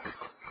sponsor.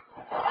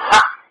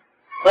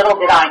 Little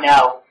did I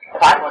know,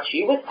 if I thought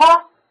she was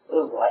tough,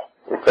 oh boy.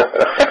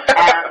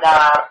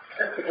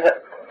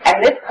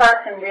 And this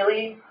person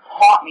really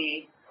taught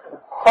me the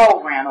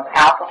program of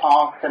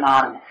Alcoholics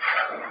Anonymous.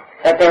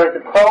 That there is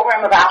a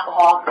program of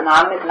Alcoholics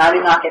Anonymous, and I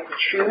do not get to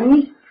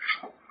choose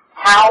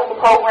how the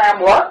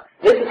program works.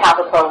 This is how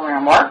the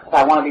program works. If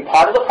I want to be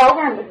part of the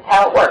program, this is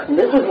how it works. And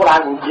this is what I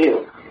will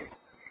do.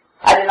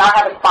 I did not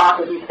have a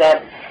sponsor who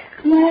said,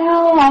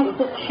 well, I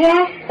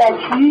suggest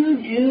that you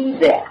do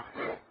this.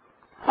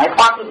 My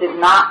sponsor did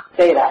not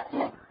say that to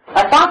me.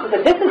 My sponsor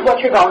said, this is what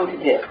you're going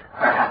to do.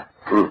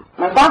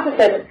 My sponsor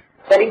said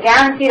that he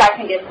guaranteed I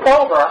can get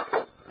sober,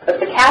 but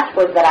the catch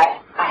was that I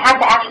had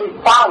to actually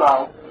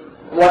follow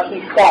what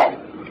he said.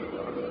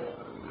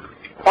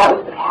 That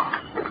was the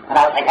catch. And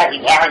I was like, does he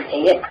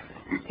guarantee it?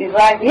 He's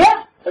like,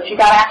 yeah, but you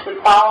got to actually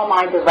follow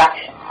my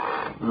direction.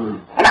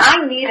 And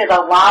I needed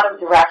a lot of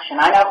direction.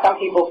 I know some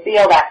people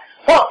feel that,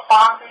 well,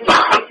 sponsor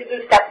just takes you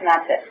through steps and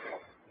that's it.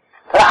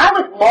 But I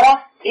was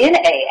lost in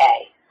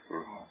AA.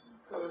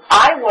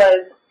 I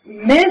was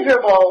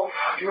miserable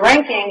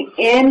drinking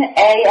in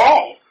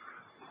AA.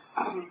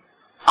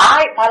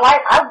 My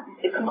life was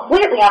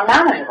completely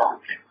unmanageable.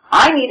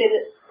 I needed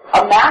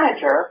a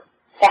manager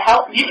to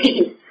help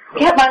me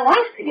get my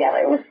life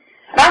together.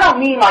 And I don't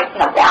mean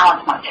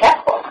balance my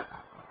checkbook.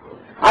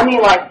 I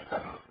mean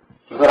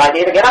it's a good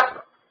idea to get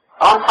up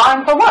on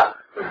time for work.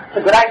 It's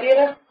a good idea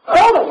to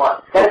go to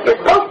work. That if you're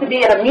supposed to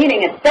be at a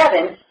meeting at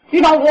 7,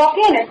 you don't walk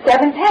in at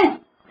 7:10.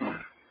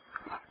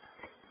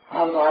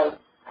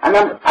 I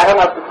remember, I don't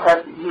know if this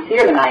person, he's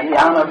here tonight,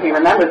 I don't know if he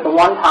remembers the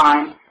one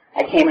time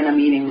I came in a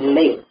meeting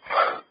late,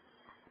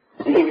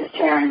 and he was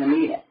chairing the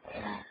meeting.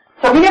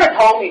 So he never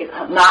told me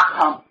to not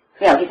come.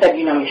 He said,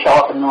 you show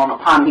up at a normal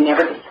time. He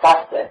never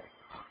discussed it.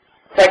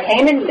 So I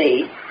came in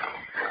late,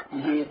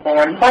 and he was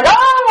there, and he's like,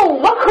 oh,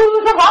 look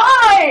who's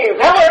arrived!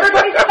 Now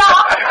everybody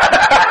stop!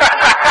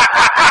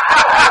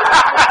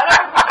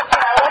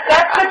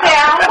 Let's sit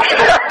down. I'm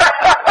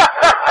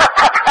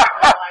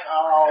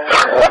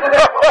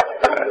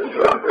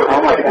like,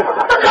 oh my God.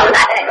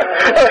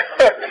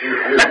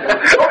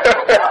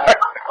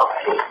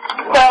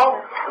 So,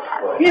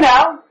 he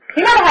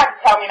never had to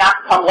tell me not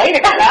to come late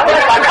again. I was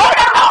like, oh,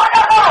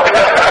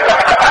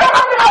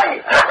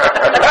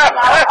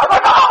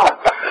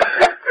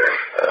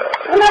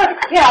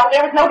 no.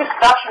 There was no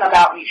discussion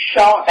about me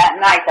showing that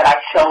night that I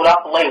showed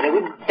up late. It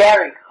was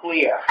very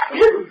clear.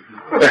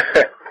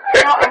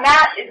 And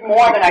that is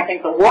more than I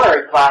think the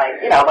words,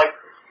 like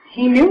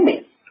he knew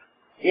me,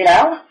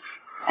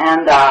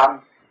 and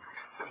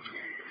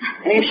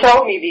he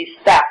showed me these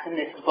steps in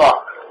this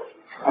book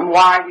and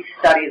why we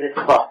study this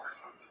book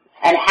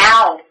and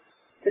how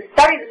to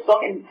study this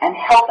book and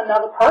help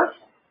another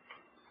person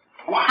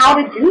and how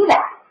to do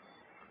that.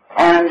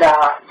 And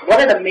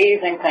what an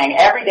amazing thing.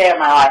 Every day of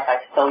my life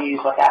I still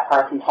use what that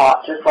person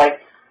taught, just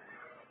like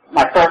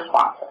my first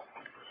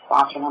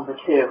sponsor number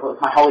 2, who was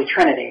my Holy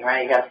Trinity,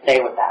 right? You got to stay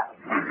with that.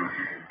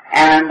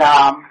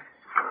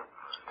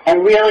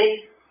 And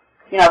really,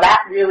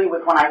 that really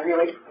was when I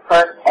really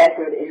first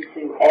entered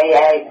into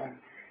AA and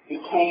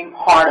became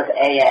part of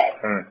AA.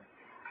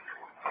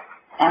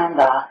 And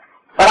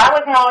but I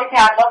wasn't always,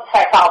 I'd love to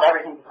say I followed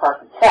everything the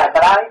person said,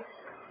 but I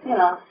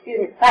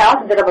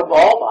was a bit of a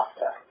ball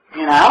buster,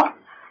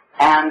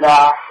 and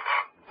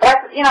but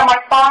my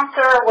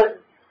sponsor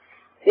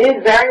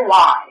is very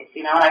wise,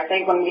 and I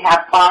think when we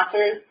have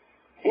sponsors,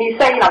 and you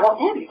say, well,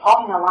 you're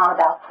talking a lot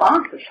about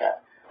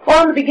sponsorship.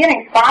 Well, in the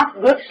beginning,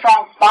 good,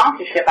 strong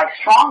sponsorship, I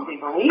strongly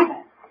believe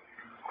in.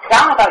 I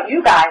don't know about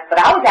you guys, but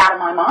I was out of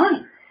my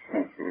mind.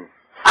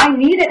 I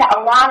needed a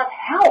lot of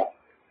help.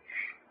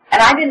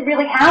 And I didn't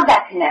really have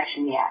that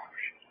connection yet.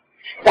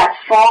 That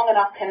strong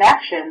enough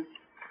connection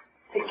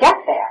to get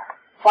there.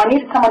 So I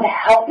needed someone to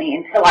help me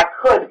until I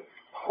could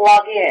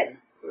plug in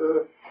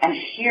and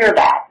hear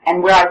that.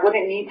 And where I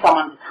wouldn't need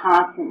someone to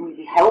constantly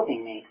be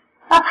helping me.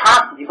 Not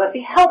constantly, but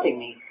be helping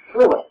me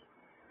through it.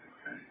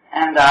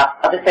 And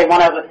I'll just say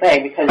one other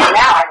thing, because now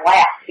I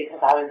laugh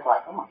because I was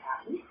like, oh my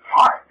God, he's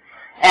smart.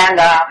 And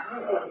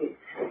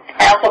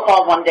I also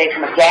called one day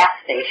from a gas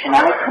station.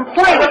 I was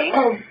complaining,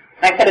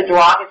 and I said a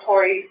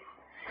derogatory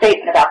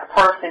statement about the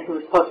person who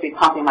was supposed to be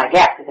pumping my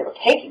gas because they were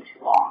taking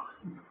too long.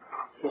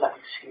 He was like,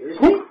 excuse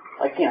me?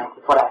 Like,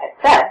 with what I had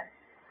said.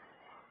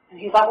 And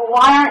he's like, well,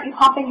 why aren't you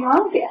pumping your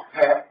own gas?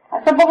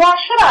 I said, well, why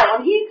should I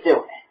when he's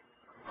doing it?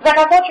 He's like,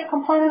 I thought you were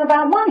complaining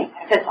about money.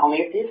 I said,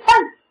 only if the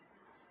expense.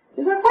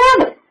 He's like,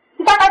 really?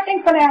 He's like, I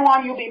think from now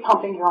on you'll be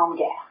pumping your own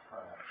gas.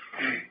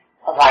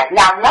 I was like,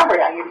 now remember,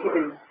 you've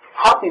been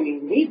helping me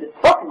read this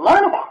book and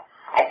learn about it.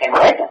 I said,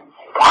 well, it doesn't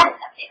say that is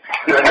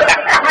He's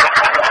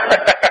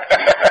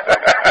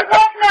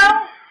like, no,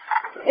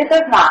 it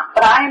does not,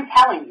 but I am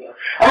telling you.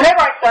 And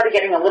whenever I started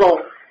getting a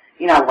little,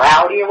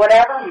 rowdy or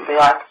whatever, he'd be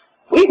like,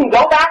 we can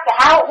go back to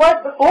how it was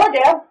before,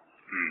 Dale.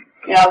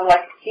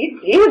 Like, he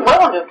was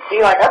willing to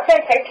be like,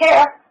 okay, take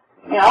care.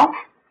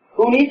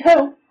 Who needs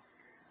who?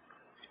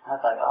 I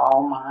was like,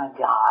 oh my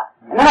God.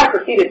 And then I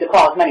proceeded to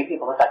call as many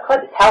people as I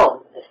could to tell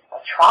them this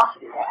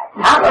atrocity that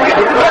had happened.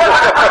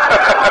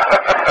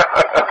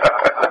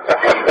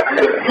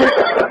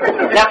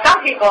 Now, some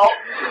people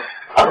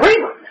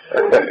agree with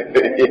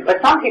me. But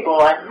some people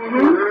are like,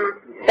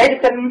 They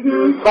just said,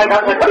 like I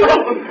was like,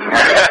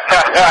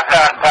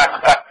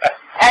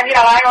 And, I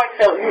always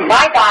feel,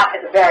 my God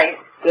has a very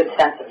good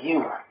sense of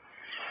humor.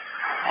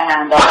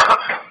 And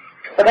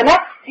for the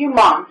next few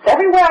months,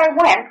 everywhere I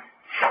went,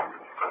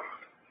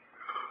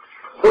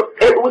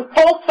 it was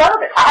full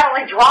service. I had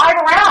to drive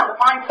around to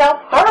find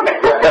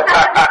self-service.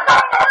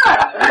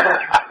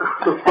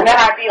 And then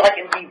I'd be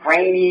it'd be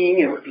raining,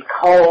 it would be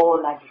cold,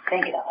 and I'd be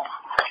thinking of it.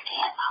 I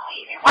can't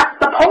believe it. What's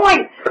the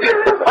point?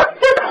 What's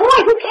the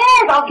point? Who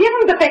cares? I'll give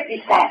him the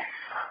 50 cents.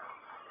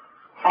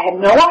 I had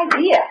no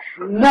idea,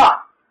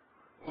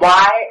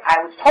 why I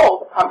was told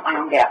to pump my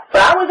own gas.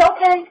 But I was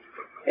okay.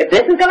 If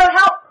this is going to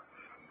help,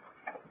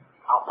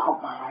 I'll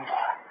pump my own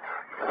gas.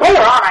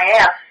 Later on, I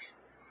asked,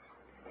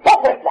 what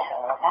was that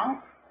all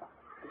about?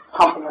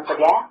 Pumping up the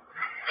gas?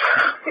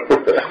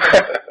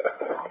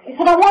 He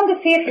said, I wanted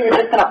to see if you were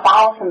just going to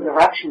follow some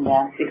direction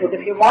then, because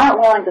if you weren't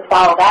willing to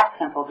follow that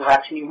simple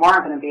direction, you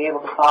weren't going to be able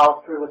to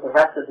follow through with the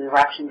rest of the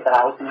directions that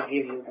I was going to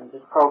give you, and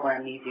this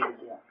program needs you to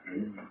do.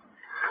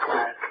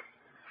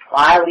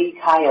 Wile E.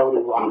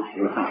 Coyote why?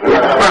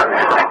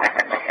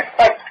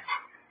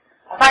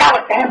 I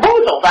was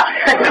bamboozled.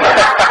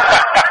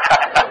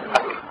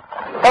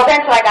 Well,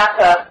 eventually I got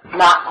to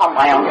not pump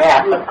my own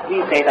gas, but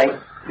these days I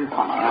do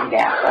pump my own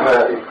gas.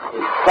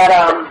 But,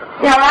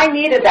 I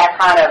needed that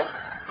kind of,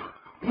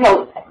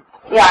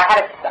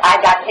 I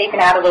got taken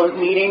out of those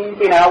meetings,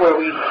 where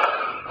we,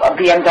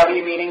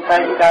 BMW meetings,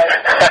 right, you guys?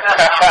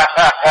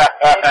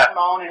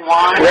 Moan and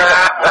whine.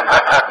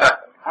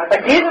 I was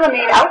like, these are the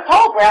meetings. I was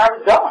told where I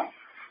was going.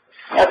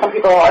 Some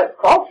people are like,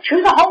 oh,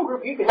 choose a home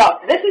group you can go.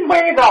 This is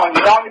where you're going.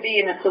 You're going to be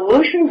in a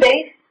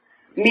solution-based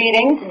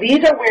meetings.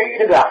 These are where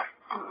you're to go.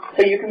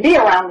 So you can be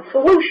around the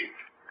solution.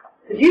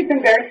 Because you've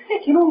been very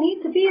sick. You don't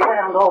need to be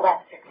around all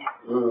that sickness.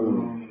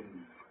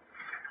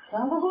 So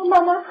I was like,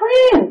 well, my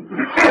friend.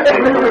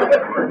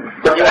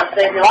 You want to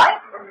save your life?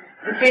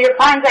 And so your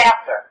time's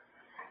after.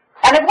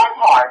 And it was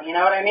hard, you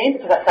know what I mean?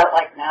 Because I felt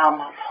like, now I'm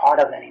not part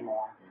of it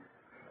anymore.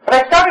 But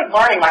I started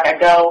learning, like I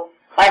go,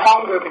 my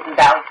home group is in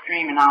Valley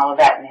Stream and all of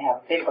that, and they have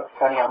a big book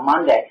study on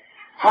Monday.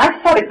 When I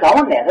started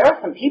going there were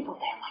some people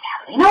there, I'm like, how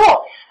do they know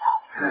all this stuff?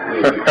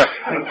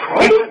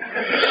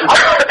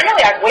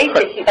 Really, I'd wait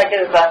to hear, like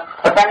there's a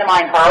friend of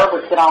mine, Herb,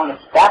 would sit on the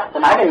steps,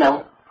 and I didn't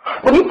know.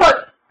 When you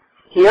first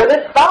hear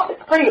this stuff,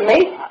 it's pretty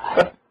amazing.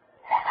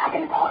 I'm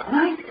going to talk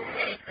tonight.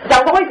 Because I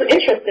was always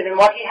interested in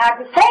what he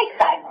had to say, because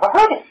I had never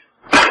heard it.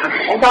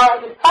 And so I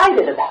was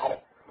excited about it.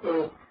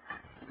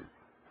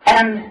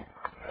 And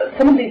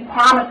some of these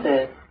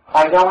promises,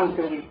 by going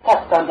through these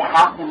steps, started to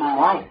happen in my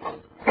life.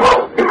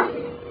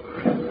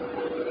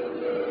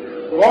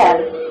 Then,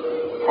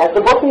 as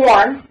the book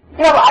warned, I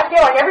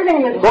feel like everything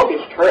in this book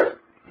is true.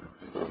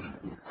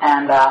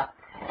 And the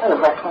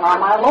rest went on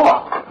my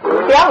law.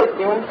 See, I was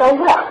doing so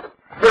well.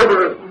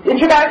 Did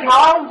you guys know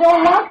I was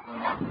doing well?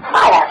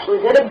 I actually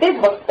did a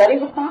big book study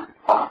with my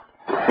father.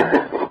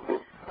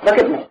 Look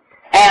at me.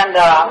 And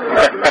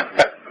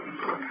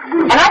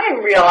I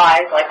didn't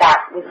realize, like,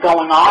 that was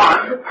going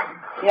on.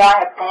 I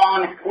had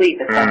fallen asleep,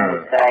 as some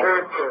would say.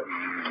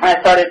 And I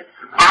started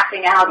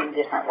acting out in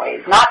different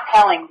ways, not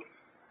telling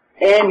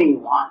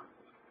anyone.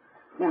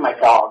 My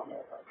dog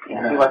knew,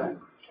 he wasn't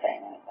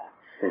saying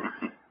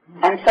anything.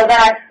 And so then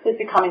I was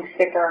becoming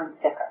sicker and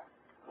sicker.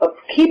 But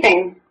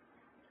keeping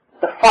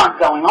the front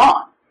going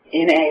on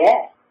in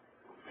AA.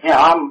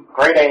 I'm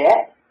great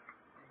AA.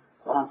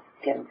 But I'm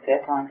getting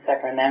sicker and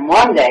sicker. And then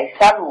one day,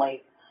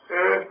 suddenly,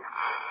 oh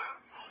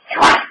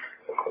my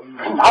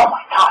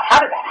God, how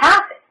did that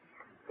happen?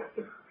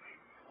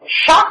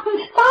 Shocked and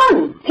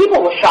stunned.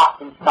 People were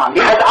shocked and stunned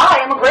because I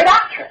am a great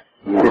actress.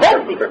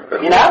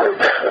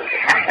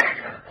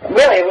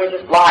 Really, we're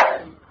just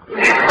liars.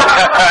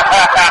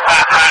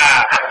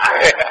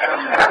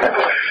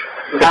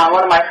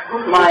 One of my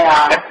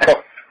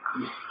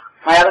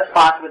other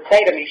sponsors would say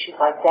to me, she's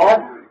like, Deb,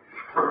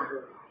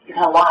 you're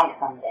going to lie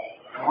someday.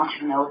 I want you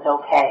to know it's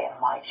okay.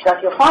 I'm like, she's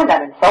like, you'll find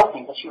that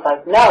insulting. But she's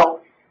like,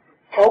 no,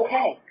 it's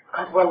okay,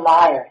 because we're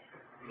liars.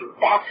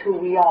 That's who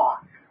we are.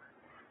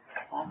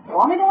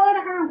 Want me to lie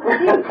to her?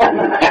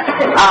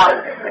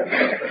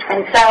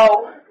 And so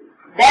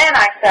then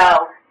I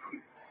felt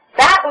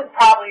that was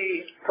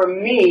probably, for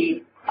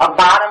me, a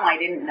bottom I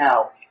didn't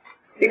know.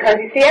 Because,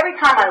 you see, every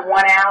time I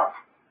went out,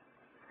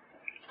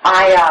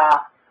 I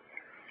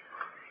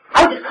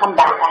would just come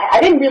back. I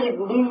didn't really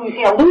lose,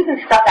 losing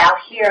stuff out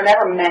here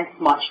never meant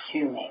much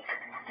to me.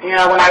 When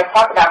I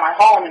talk about my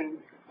home, and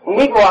when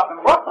we grew up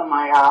in Brooklyn,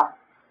 my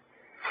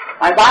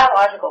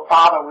biological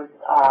father was,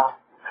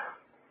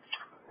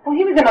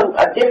 he was in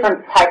a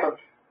different type of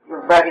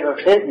regular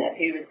business.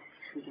 He was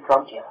a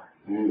drug dealer.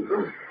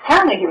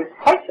 Apparently he was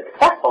quite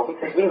successful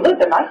because we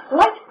lived a nice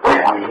life.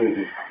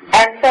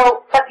 And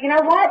so, but you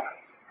know what?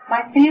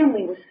 My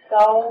family was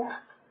so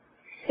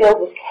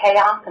filled with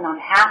chaos and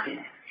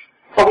unhappiness.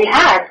 But we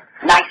had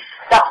nice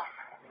stuff.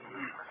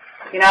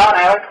 And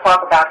I always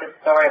talk about this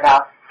story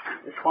about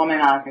this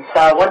woman. And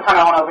so one time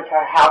I went over to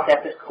her house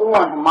after school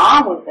and her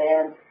mom was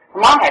there. And her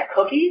mom had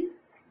cookies.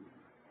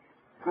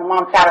 Her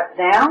mom sat us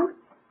down,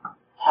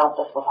 helped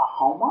us with our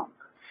homework.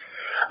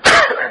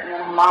 And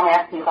then her mom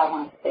asked me if I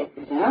wanted to stay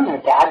for dinner, and her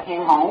dad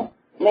came home,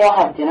 and they all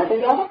had dinner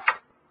together.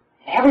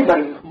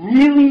 Everybody was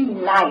really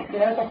nice. It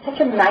was like such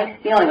a nice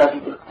feeling, like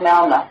you could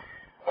smell in the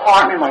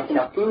apartment, like,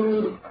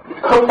 food was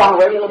cooked on a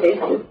regular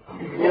basis,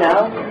 And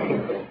I was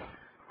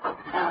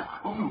like,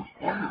 oh my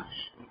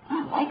gosh, I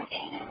like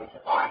being in this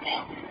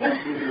apartment.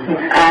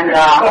 And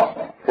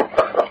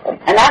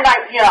that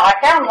night, I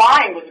found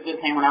lying was a good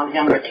thing when I was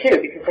younger, too,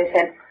 because they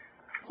said,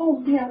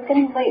 oh, it's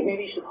getting late,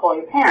 maybe you should call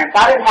your parents.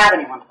 I didn't have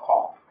anyone to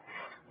call,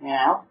 I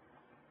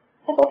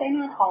said, well, they're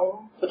not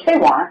home, which they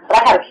weren't, but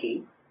I had a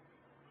key.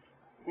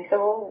 And they said,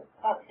 well,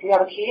 do you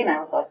have a key? And I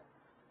was like,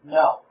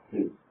 no.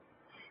 And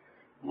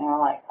they were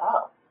like,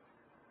 oh,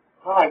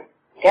 well, I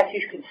guess you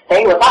should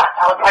stay with us.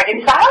 I was like,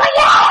 inside, I'm like,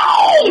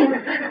 yay!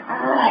 I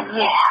was like,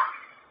 yeah.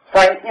 So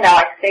I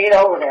stayed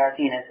over there at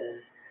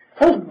Venus's.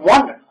 It was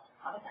wonderful.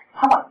 I was like,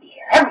 I want to be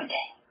here every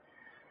day.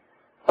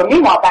 But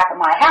meanwhile, back at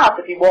my house,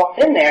 if you walked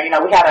in there, we had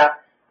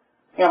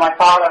my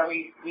father,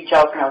 we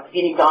joked,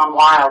 Skinny Gone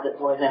Wild, it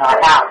was in our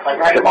house. Like,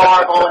 red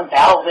marble and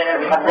velvet,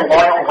 we had the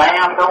royal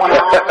lamb going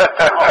on.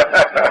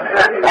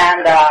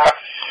 And,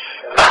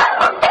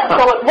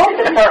 so it looked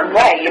a certain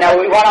way.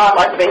 We went on,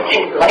 like 2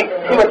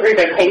 or 3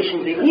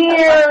 vacations a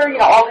year,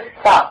 all this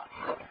stuff.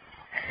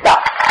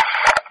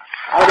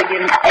 I would have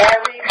given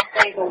every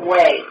think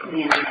away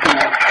the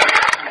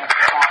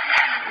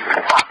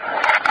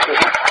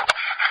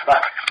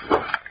but,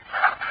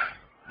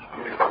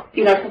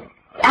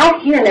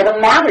 out here never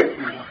mattered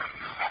to me.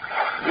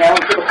 When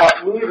people call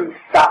it losing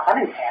stuff, I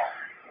didn't care.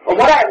 But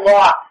what I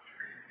lost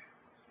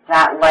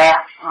that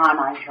last time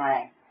I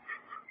drank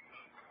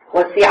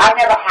was, I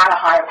never had a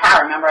higher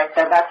power. Remember I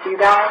said that to you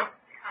guys?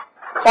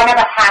 So I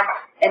never had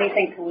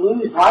anything to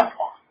lose like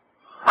that.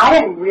 I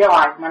didn't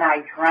realize when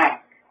I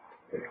drank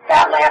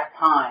that last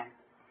time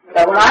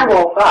that when I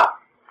woke up,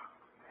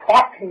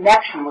 that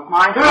connection with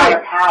my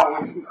higher power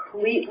was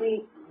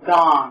completely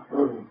gone.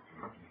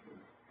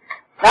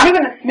 Not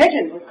even a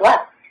smidgen was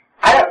left.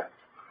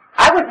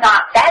 I was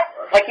not that,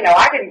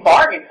 I didn't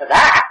bargain for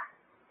that.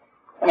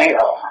 Maybe a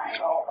little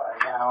hangover,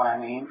 you know what I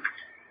mean?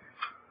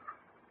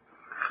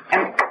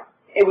 And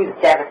it was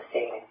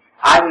devastating.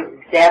 I was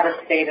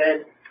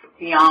devastated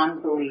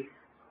beyond belief.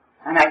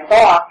 And I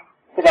thought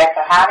that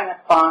after having a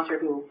sponsor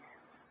who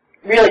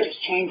really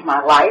just changed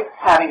my life,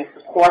 having a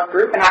support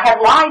group, and I had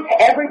lied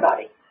to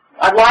everybody.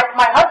 I lied to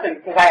my husband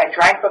because I had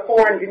drank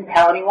before and didn't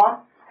tell anyone.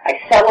 I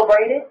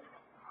celebrated.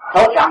 I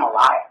told you I'm a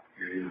liar.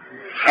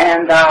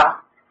 And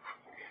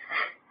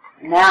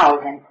now I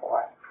was in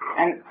for it.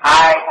 And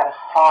I had a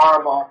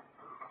horrible,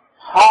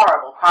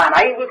 horrible time.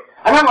 I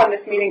remember when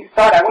this meeting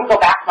started, I wouldn't go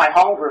back to my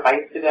home group. I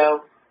used to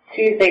go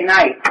Tuesday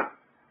night.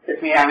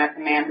 This meeting, I met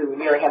the man who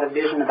really had a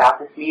vision about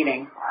this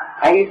meeting.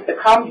 I used to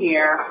come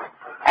here,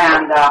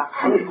 and I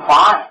was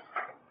crying.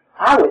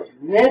 I was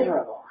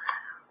miserable.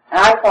 And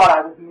I thought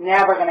I was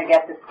never going to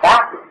get this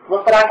back.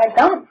 Look what I had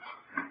done.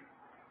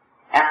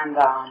 And,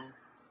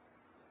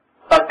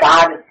 but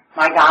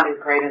my God is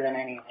greater than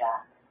any of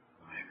that.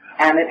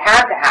 And it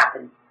had to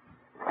happen.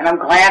 And I'm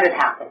glad it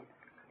happened.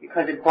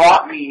 Because it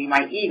brought me,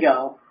 my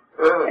ego,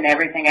 and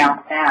everything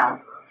else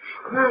down.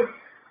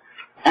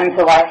 And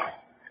so I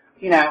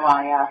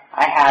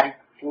had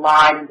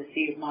lied and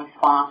deceived my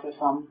sponsor,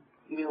 so I'm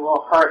a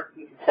little hurt,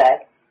 you could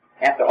say,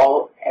 after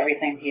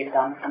everything he had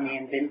done for me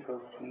and been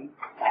through with me.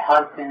 My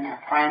husband, my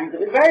friends, it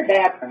was very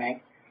bad for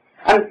me.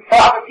 And for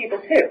other people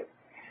too.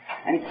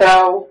 And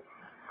so,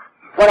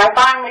 when I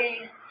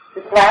finally,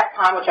 this last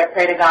time, which I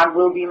pray to God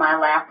will be my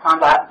last time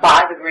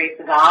by the grace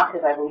of God,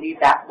 because I believe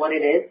that's what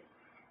it is,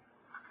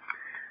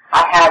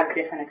 I had a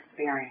different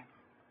experience.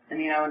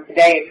 And and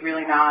today it's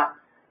really not,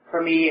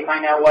 for me, if I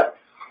know what,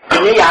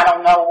 for me, I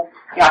don't know,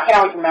 I can't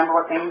always remember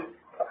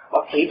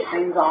what page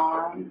things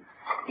are.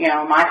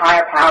 My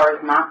higher power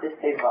is not this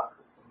big book.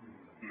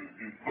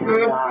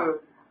 And,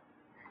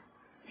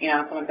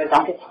 someone says,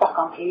 don't get stuck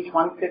on page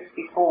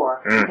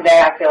 164.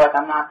 Today I feel like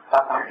I'm not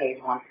stuck on page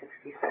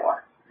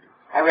 164.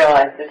 I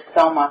realize there's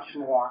so much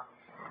more.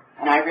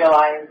 And I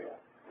realize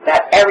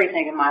that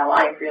everything in my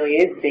life really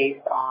is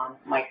based on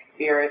my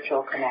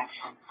spiritual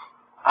connection.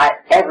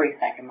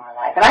 Everything in my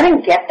life. And I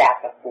didn't get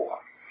that before.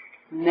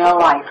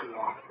 No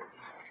idea.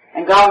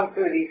 And going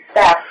through these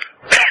steps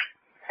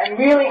and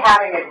really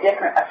having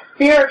a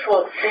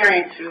spiritual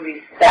experience through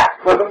these steps.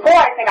 Where before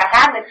I think I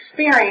had an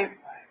experience,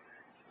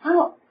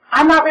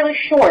 I'm not really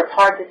sure. It's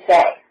hard to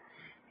say.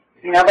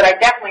 But I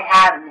definitely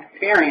had an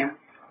experience.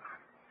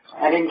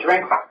 I didn't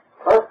drink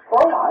for a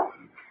while.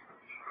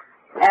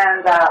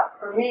 And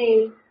for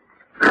me,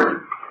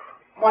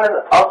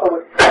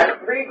 also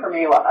step 3 for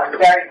me, a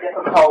very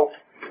difficult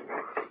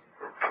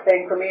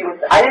thing for me was,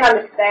 I didn't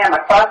understand.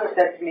 My father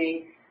said to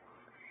me,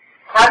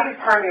 how do you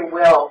turn your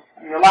will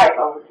and your life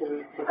over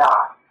to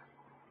God?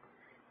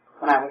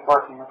 When I was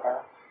working with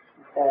her.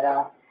 He said,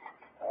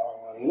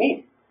 what do you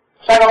mean?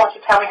 She said, I want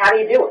you to tell me, how do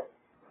you do it?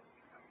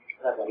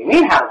 I said, what do you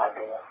mean, how do I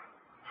do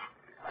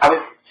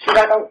it? She was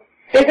like,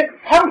 physically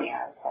tell me.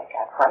 I was like,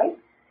 I pray.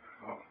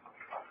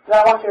 So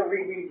I want you to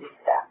reread this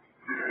step.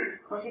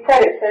 When she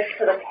said it says,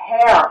 to the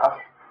care of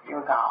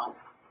your God.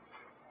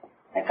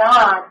 That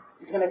God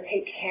is going to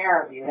take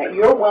care of you. That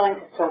you're willing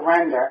to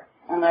surrender.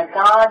 And let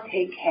God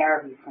take care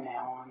of you from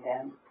now on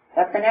then.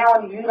 That from now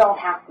on you don't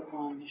have to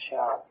run the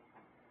show.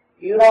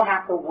 You don't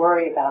have to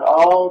worry about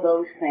all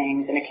those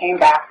things. And it came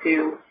back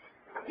to,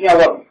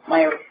 what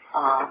my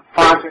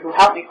sponsor who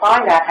helped me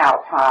find that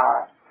house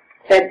power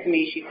said to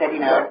me. She said,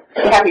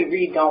 she had me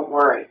read Don't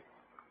Worry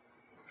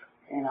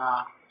in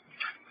the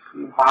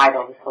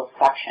Bible, this whole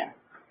section.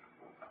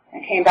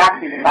 And it came back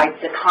to me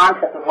the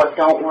concept of what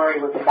Don't Worry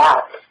was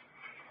about.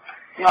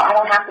 I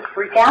don't have to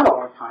freak out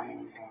all the time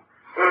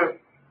anymore.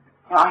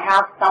 I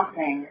have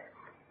something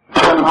to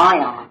rely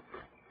on.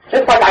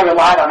 Just like I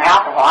relied on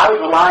alcohol, I was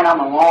relying on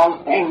the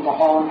wrong thing the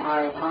whole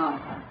entire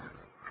time.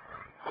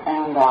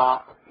 And,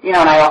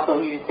 and I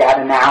also used that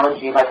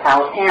analogy, like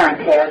how a parent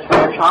cares for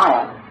their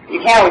child.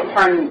 You can't always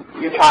turn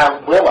your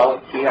child's will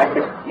over to you. I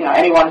said,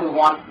 anyone who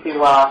wants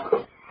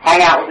to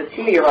hang out with a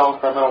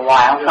 2-year-old for a little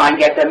while, try and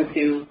get them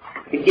to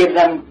give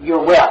them your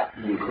will.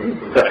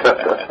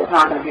 It's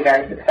not going to be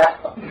very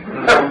successful.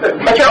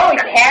 But you're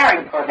always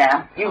caring for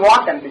them. You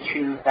want them to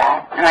choose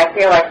that. And I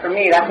feel like for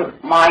me, that's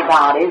what my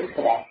God is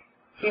today.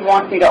 He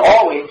wants me to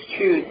always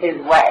choose His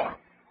way.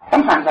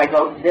 Sometimes I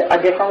go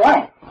a different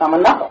way. So I'm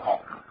a knucklehead.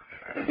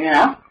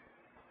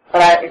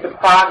 But it's a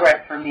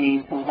progress for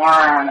me to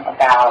learn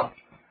about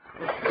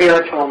the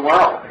spiritual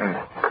world.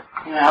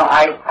 You know,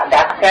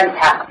 that sense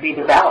has to be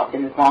developed,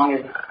 and as long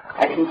as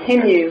I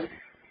continue,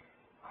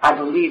 I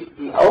believe, to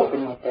be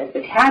open with this,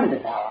 it can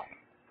develop.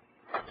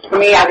 For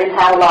me, I didn't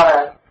have a lot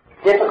of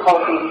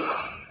difficulty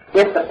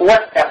with the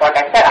fourth step. Like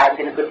I said, I've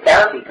been a good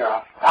therapy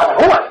girl. I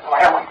was like, oh,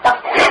 I don't want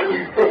stuff down.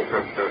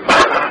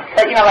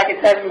 But, you know, like it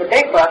says in the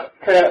big book,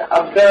 to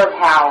observe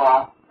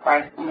how,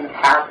 right, I'm going to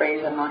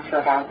paraphrase, I'm not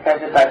sure how it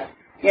says it, but,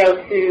 you know,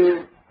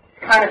 to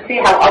kind of see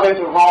how others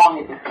are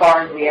wrong is as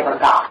far as we ever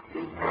got.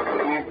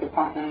 And it's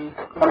something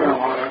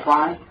along those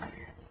lines.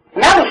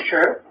 And that was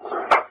true.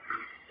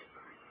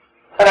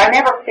 But I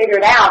never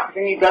figured out, because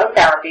then you go to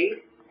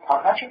therapy,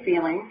 talk about your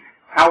feelings,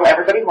 how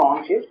everybody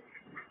wrongs you,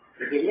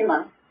 they give you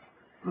money,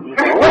 you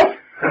go away.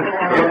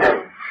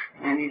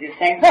 And you do the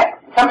same thing.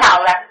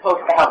 Somehow that's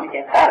supposed to help me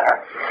get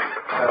better.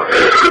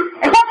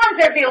 And sometimes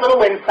there'd be a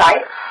little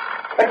insight,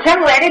 but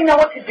generally I didn't know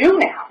what to do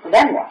now. So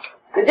then what?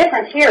 The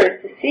difference here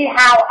is to see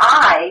how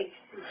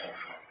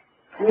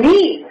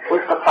me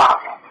was the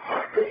problem.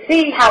 To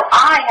see how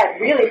I had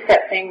really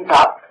set things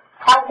up,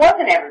 how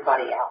wasn't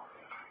everybody else.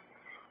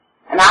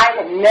 And I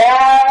had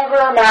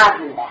never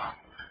imagined that.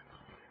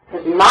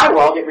 Because in my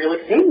world it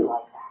really seemed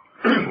like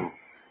that.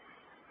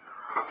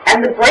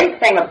 And the great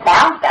thing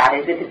about that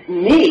is if it's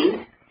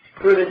me,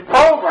 through this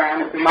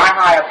program and through my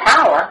higher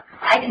power,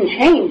 I can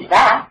change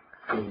that.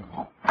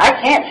 I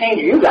can't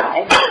change you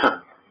guys,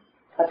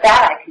 but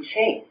that I can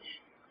change.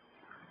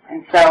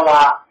 And so,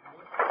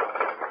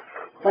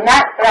 when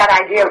that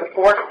idea of the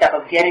fourth step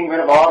of getting rid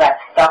of all that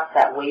stuff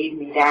that weighed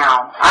me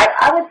down,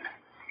 I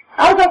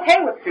was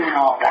okay with doing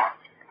all that.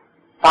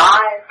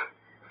 5,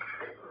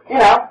 you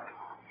know,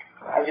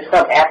 I just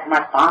felt bad for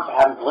my sponsor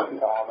having to listen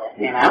to all this,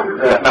 you know.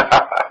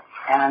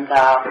 And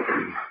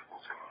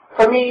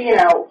for me, you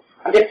know,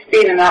 I'm just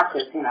speeding up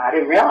because, you know, I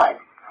didn't realize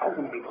I was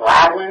going to be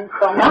blabbering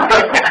so much.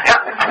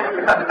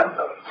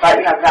 But,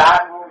 you know, God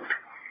will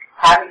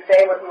have me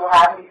say what He will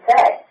have me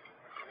say.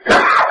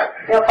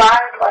 You know, 5,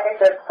 like I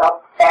said,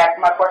 felt bad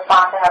for my poor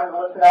sponsor having to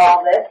listen to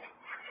all this.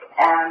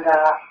 And,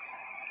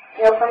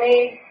 you know, for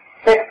me,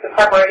 6, the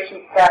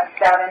preparation step,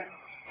 7,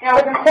 you know,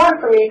 it's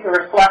important for me to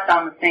reflect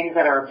on the things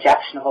that are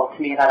objectionable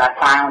to me that I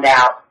found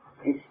out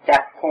in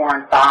step 4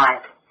 and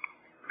 5.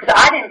 Because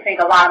I didn't think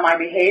a lot of my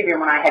behavior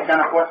when I had done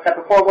a 4th step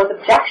before was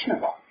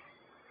objectionable.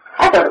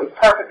 I thought it was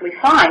perfectly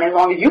fine as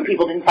long as you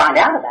people didn't find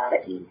out about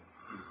it.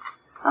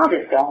 I'll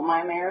just go on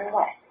my merry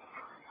way.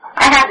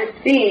 I had to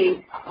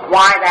see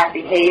why that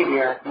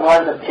behavior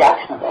was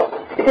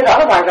objectionable. Because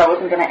otherwise I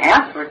wasn't going to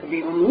ask for it to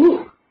be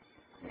removed.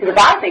 Because if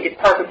I think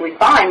it's perfectly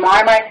fine,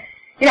 why am I,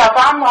 you know, if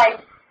I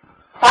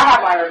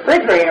have my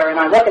refrigerator and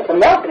I look at the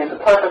milk and it's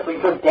a perfectly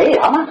good date,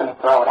 I'm not going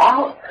to throw it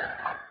out.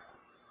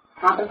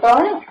 I'm not going to throw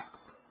it out.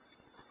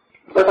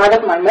 But if I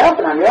look at my milk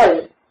and I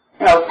realize,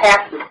 you know, it's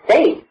past the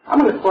state, I'm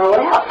going to throw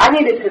it out. I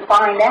needed to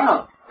find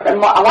out that a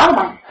lot of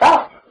my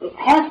stuff was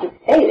past the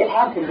state. It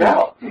had to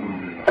go.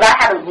 But I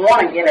had to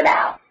want to get it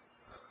out.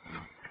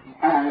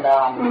 And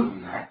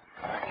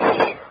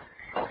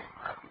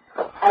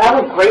I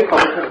was grateful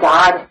because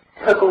God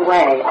took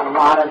away a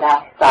lot of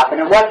that stuff.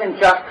 And it wasn't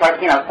just like,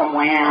 you know, some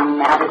wham,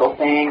 magical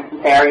thing,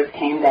 some fairies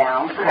came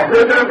down.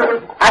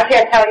 I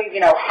can't tell you,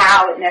 you know,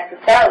 how it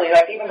necessarily,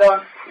 like even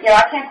going, you know,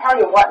 I can't tell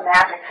you what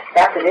magic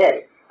step it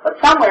is. But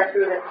somewhere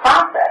through this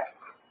process,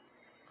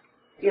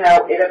 you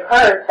know, it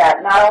occurs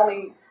that not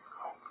only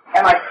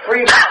am I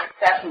free from the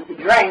obsession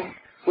to drink,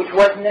 which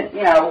wasn't,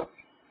 you know,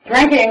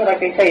 drinking, like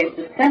they say, is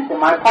the symptom.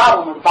 My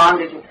problem was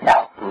bondage of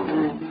self.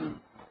 And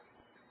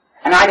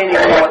I didn't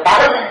even know what that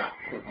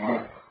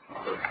was.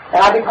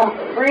 And I become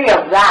free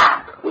of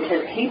that, which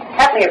has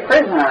kept me a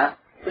prisoner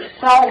for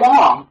so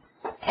long,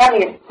 kept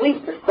me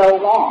asleep for so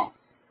long.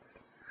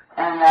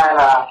 And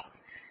that,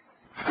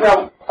 you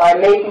know, by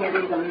making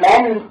these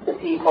amends to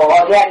people,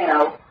 again, you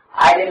know,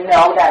 I didn't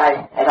know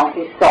that I don't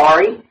say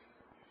sorry.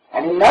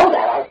 I didn't know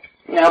that.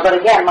 You know, but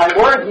again, my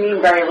words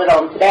mean very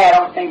little. And today I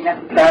don't think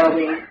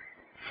necessarily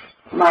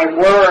my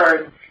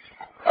words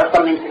are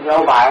something to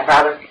go by. I'd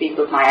rather speak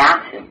with my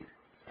actions.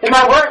 Because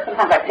my words,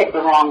 sometimes I pick the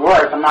wrong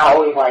words. I'm not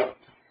always like,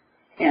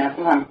 you know,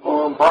 sometimes a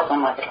little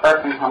Brooklyn, like a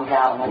person comes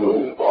out and I'm like,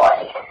 ooh,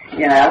 boy.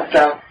 You know,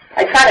 so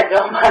I try to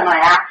go by my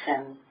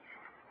actions.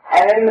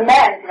 And in the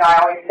men, you know, I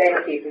always say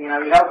to people, you know,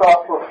 you don't go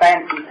up to a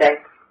fence and say,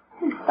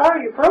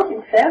 sorry, you're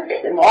broken, fence,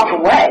 and walk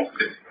away.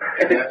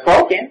 If it's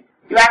broken,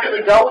 you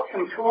actually go with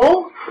some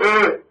tools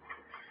to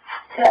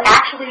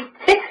actually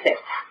fix it.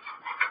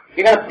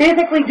 You're going to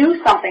physically do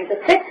something to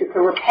fix it, to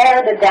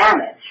repair the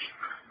damage.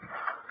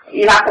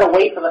 You're not going to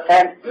wait for the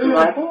fence to be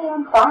like, oh,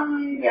 I'm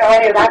fine, you know,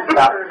 any of that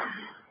stuff.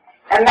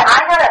 And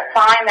I had to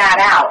find that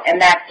out, and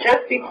that's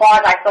just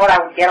because I thought I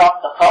would get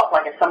off the hook,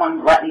 like if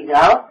someone let me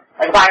go.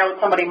 Like if I owed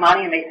somebody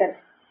money and they said,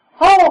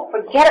 oh,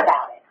 forget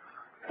about it.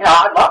 You know,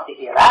 I'd love to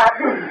hear that.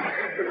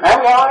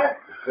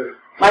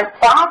 My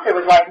sponsor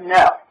was like,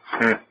 no.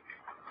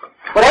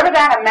 Whatever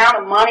that amount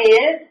of money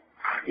is,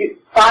 you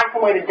find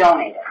some way to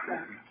donate it.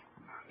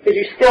 Because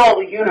you still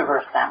owe the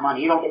universe that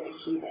money. You don't get to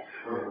keep it.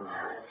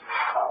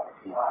 So,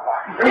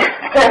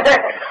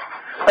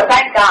 But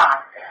thank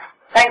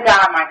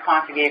God my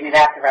sponsor gave me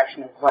that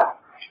direction as well.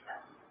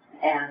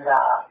 And,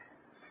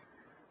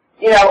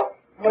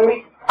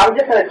 I was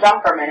just going to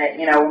jump for a minute,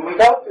 when we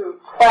go through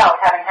 12,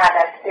 having had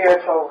that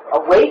spiritual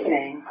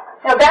awakening,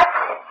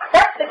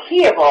 that's the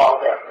key of all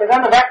this. Because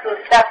then the rest of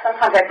the steps,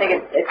 sometimes I think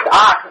it's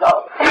odd,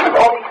 because sometimes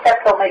all these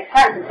steps don't make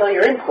sense until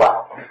you're in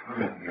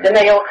 12. Then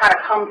they all kind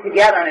of come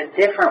together in a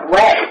different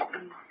way.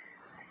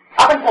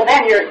 Up until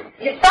then,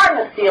 you're starting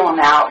to feel them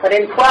out, but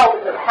in 12,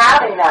 it's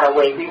having that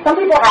awakening. Some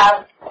people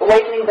have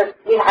awakenings that,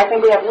 I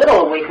think we have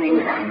little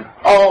awakenings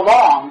all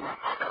along.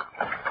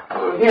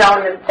 And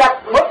the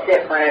steps look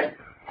different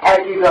as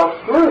you go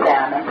through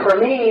them. And for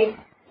me,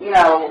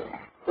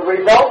 the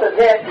result of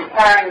this is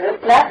carrying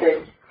this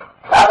message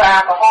to other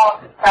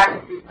alcoholics who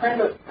practice these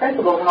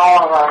principles in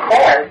all of our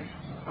affairs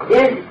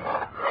is,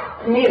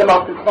 to me, the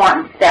most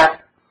important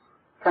step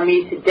for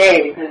me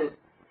today, because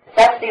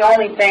that's the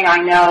only thing I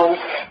know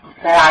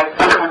that I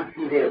sometimes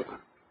can do.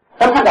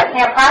 Sometimes I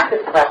can't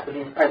practice the rest of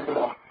these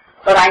principles,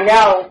 but I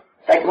know,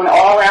 like, when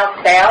all else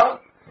fails,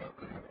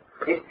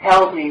 it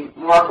tells me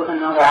work with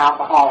another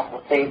alcoholic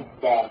will save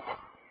the day.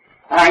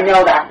 And I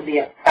know that to be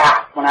a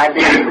fact. When I've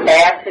been in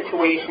bad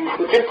situations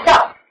with just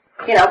stuff,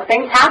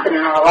 things happen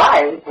in our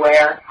lives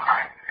where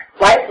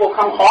life will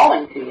come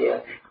calling to you.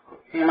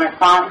 My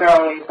sponsor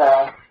always,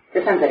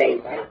 this ends at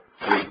 8, right?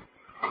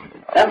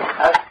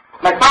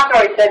 My sponsor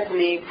always said to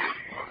me,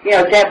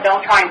 Deb,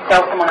 don't try and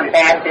sell someone a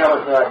bad bill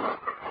of goods.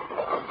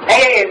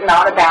 AA is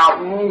not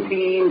about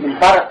moonbeams and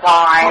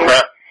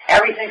butterflies.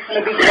 Everything's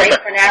going to be great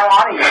from now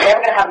on, and you're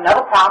never going to have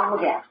another problem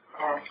again.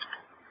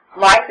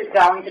 Life is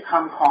going to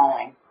come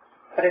calling.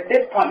 But at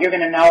this point, you're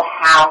going to know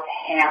how to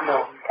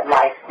handle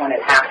life when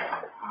it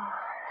happens.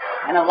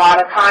 And a lot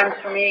of times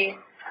for me,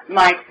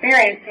 my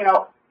experience,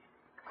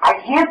 I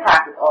can't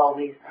practice all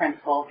these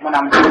principles when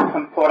I'm doing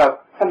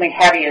something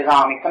heavy is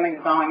on me,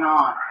 something's going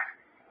on.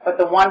 But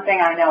the one thing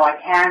I know I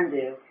can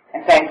do,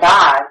 and thank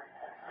God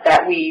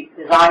that we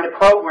designed a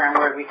program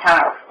where we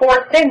kind of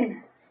forced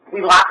in,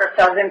 we lock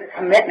ourselves into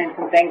commitments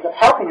and things of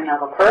helping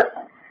another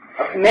person,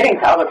 of committing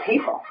to other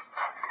people,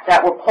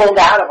 that we're pulled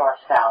out of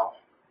ourselves.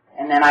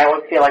 And then I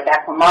always feel like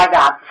that's when my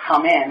God can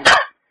come in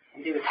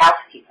and do his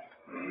housekeeping.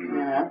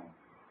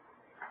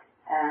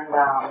 And,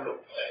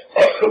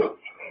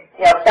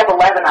 step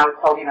 11, I was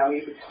told,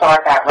 you could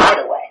start that right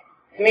away.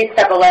 To me,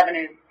 step 11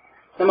 is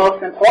the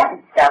most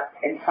important step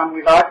in some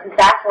regards, because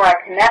that's where I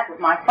connect with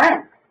my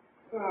friends.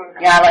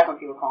 Yeah, I like when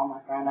people call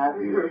my friend. I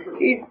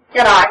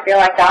feel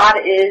like God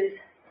is,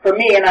 for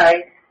me,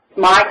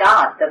 my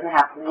God doesn't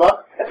have to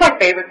look. That's my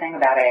favorite thing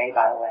about AA,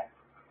 by the way.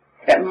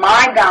 That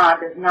my God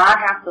does not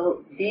have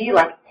to be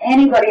like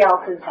anybody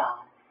else's God.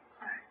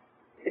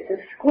 It's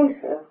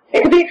exclusive.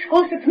 It could be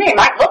exclusive to me. It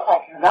might look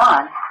like your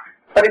God,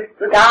 but it's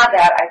the God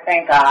that I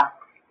think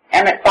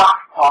Emmett Fox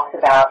talks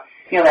about,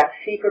 that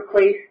secret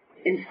place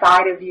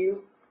inside of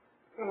you.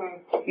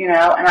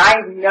 And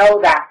I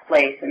know that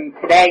place. And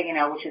today,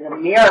 which is a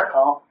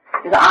miracle,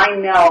 is I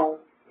know,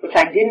 which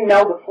I didn't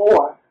know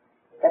before,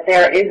 that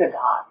there is a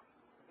God.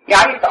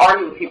 I used to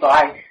argue with people.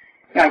 I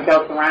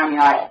joke around,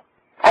 I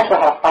actually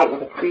had a fight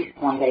with a priest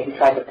one day who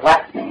tried to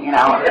bless me,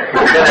 I was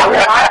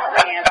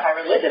violently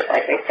anti-religious,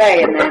 like they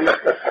say, and then,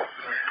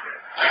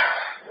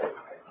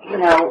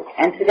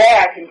 and today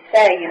I can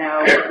say,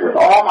 with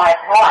all my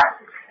heart,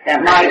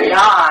 that my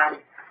God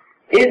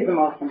is the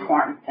most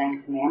important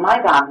thing to me, and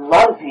my God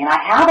loves me, and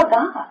I have a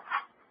God.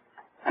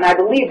 And I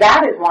believe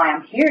that is why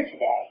I'm here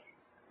today.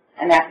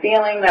 And that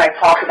feeling that I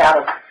talked about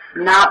of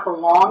not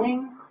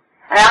belonging,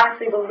 I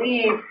honestly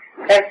believe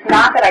that it's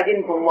not that I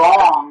didn't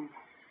belong,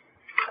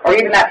 or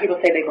even that people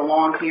say they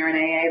belong here in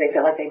AA, they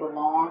feel like they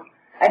belong.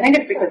 I think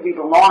it's because we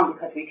belong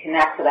because we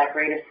connect to that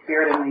greatest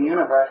spirit in the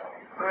universe.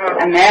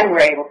 And then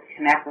we're able to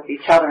connect with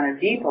each other in a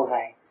deeper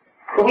way.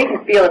 So we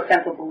can feel a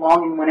sense of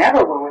belonging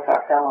whenever we're with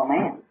our fellow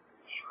man.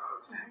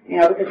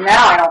 Because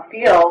now I don't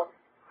feel,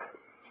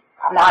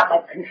 I'm not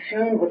like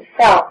consumed with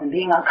self and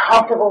being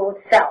uncomfortable with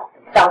self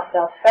and self.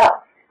 So,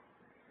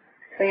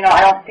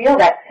 I don't feel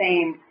that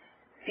same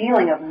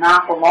feeling of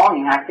not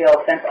belonging. I feel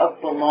a sense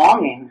of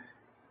belonging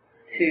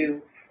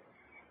to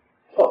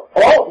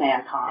all of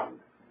mankind.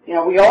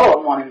 We all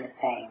are one and the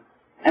same.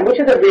 And which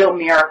is a real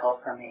miracle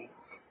for me.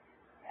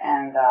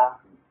 And,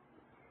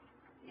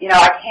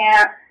 I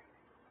can't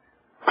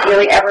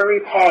really ever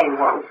repay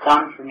what was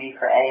done for me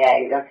for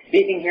AA.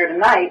 Speaking here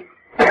tonight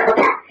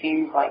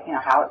seems like,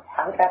 how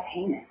is that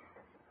payment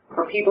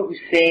for people who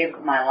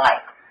saved my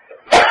life?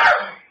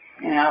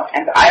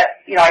 And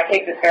I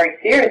take this very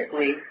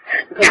seriously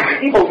because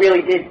people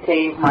really did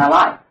save my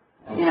life.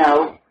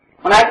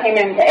 When I came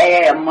into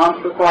AA, a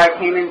month before I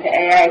came into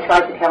AA, I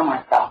tried to kill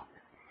myself.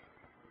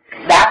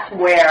 That's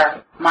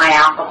where my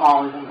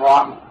alcoholism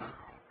brought me.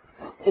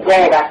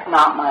 Today, that's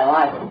not my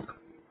life.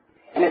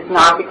 And it's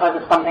not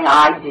because of something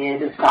I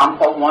did or I'm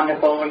so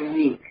wonderful or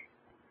unique.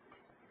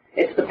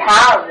 It's the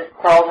power of this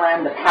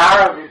program, the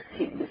power of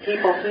the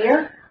people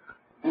here,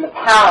 and the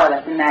power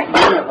that's in that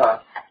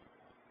universe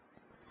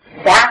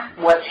that's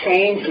what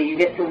changed you. You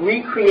get to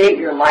recreate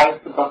your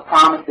life with those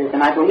promises,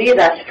 and I believe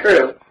that's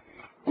true.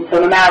 And so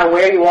no matter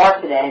where you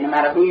are today, no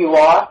matter who you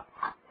are,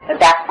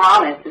 that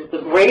promise is the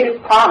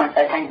greatest promise,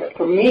 I think, that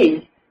for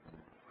me,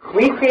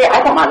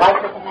 I thought my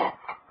life was a mess.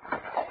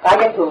 I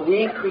get to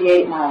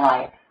recreate my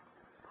life.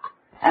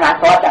 And I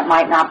thought that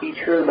might not be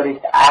true, but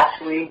it's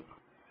actually,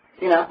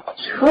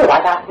 true.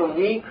 I got to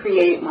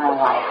recreate my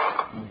life.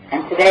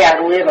 And today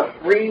I live a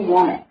free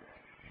woman.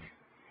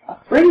 A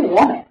free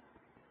woman.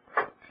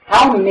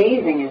 How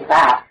amazing is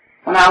that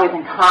when I was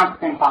in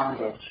constant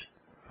bondage?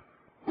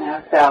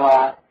 So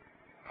I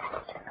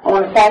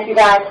want to thank you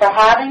guys for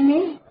having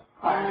me.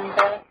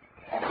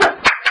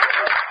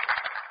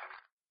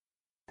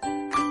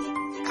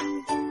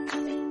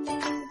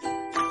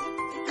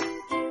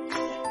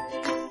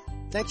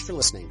 Thanks for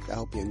listening. I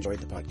hope you enjoyed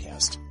the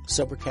podcast.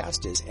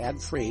 Sobercast is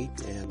ad-free,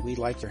 and we'd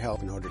like your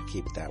help in order to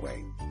keep it that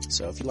way.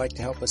 So if you'd like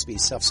to help us be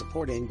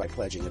self-supporting by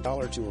pledging $1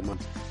 or $2 a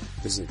month,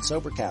 visit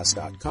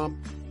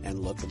Sobercast.com and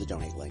look for the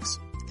donate links.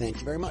 Thank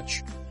you very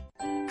much.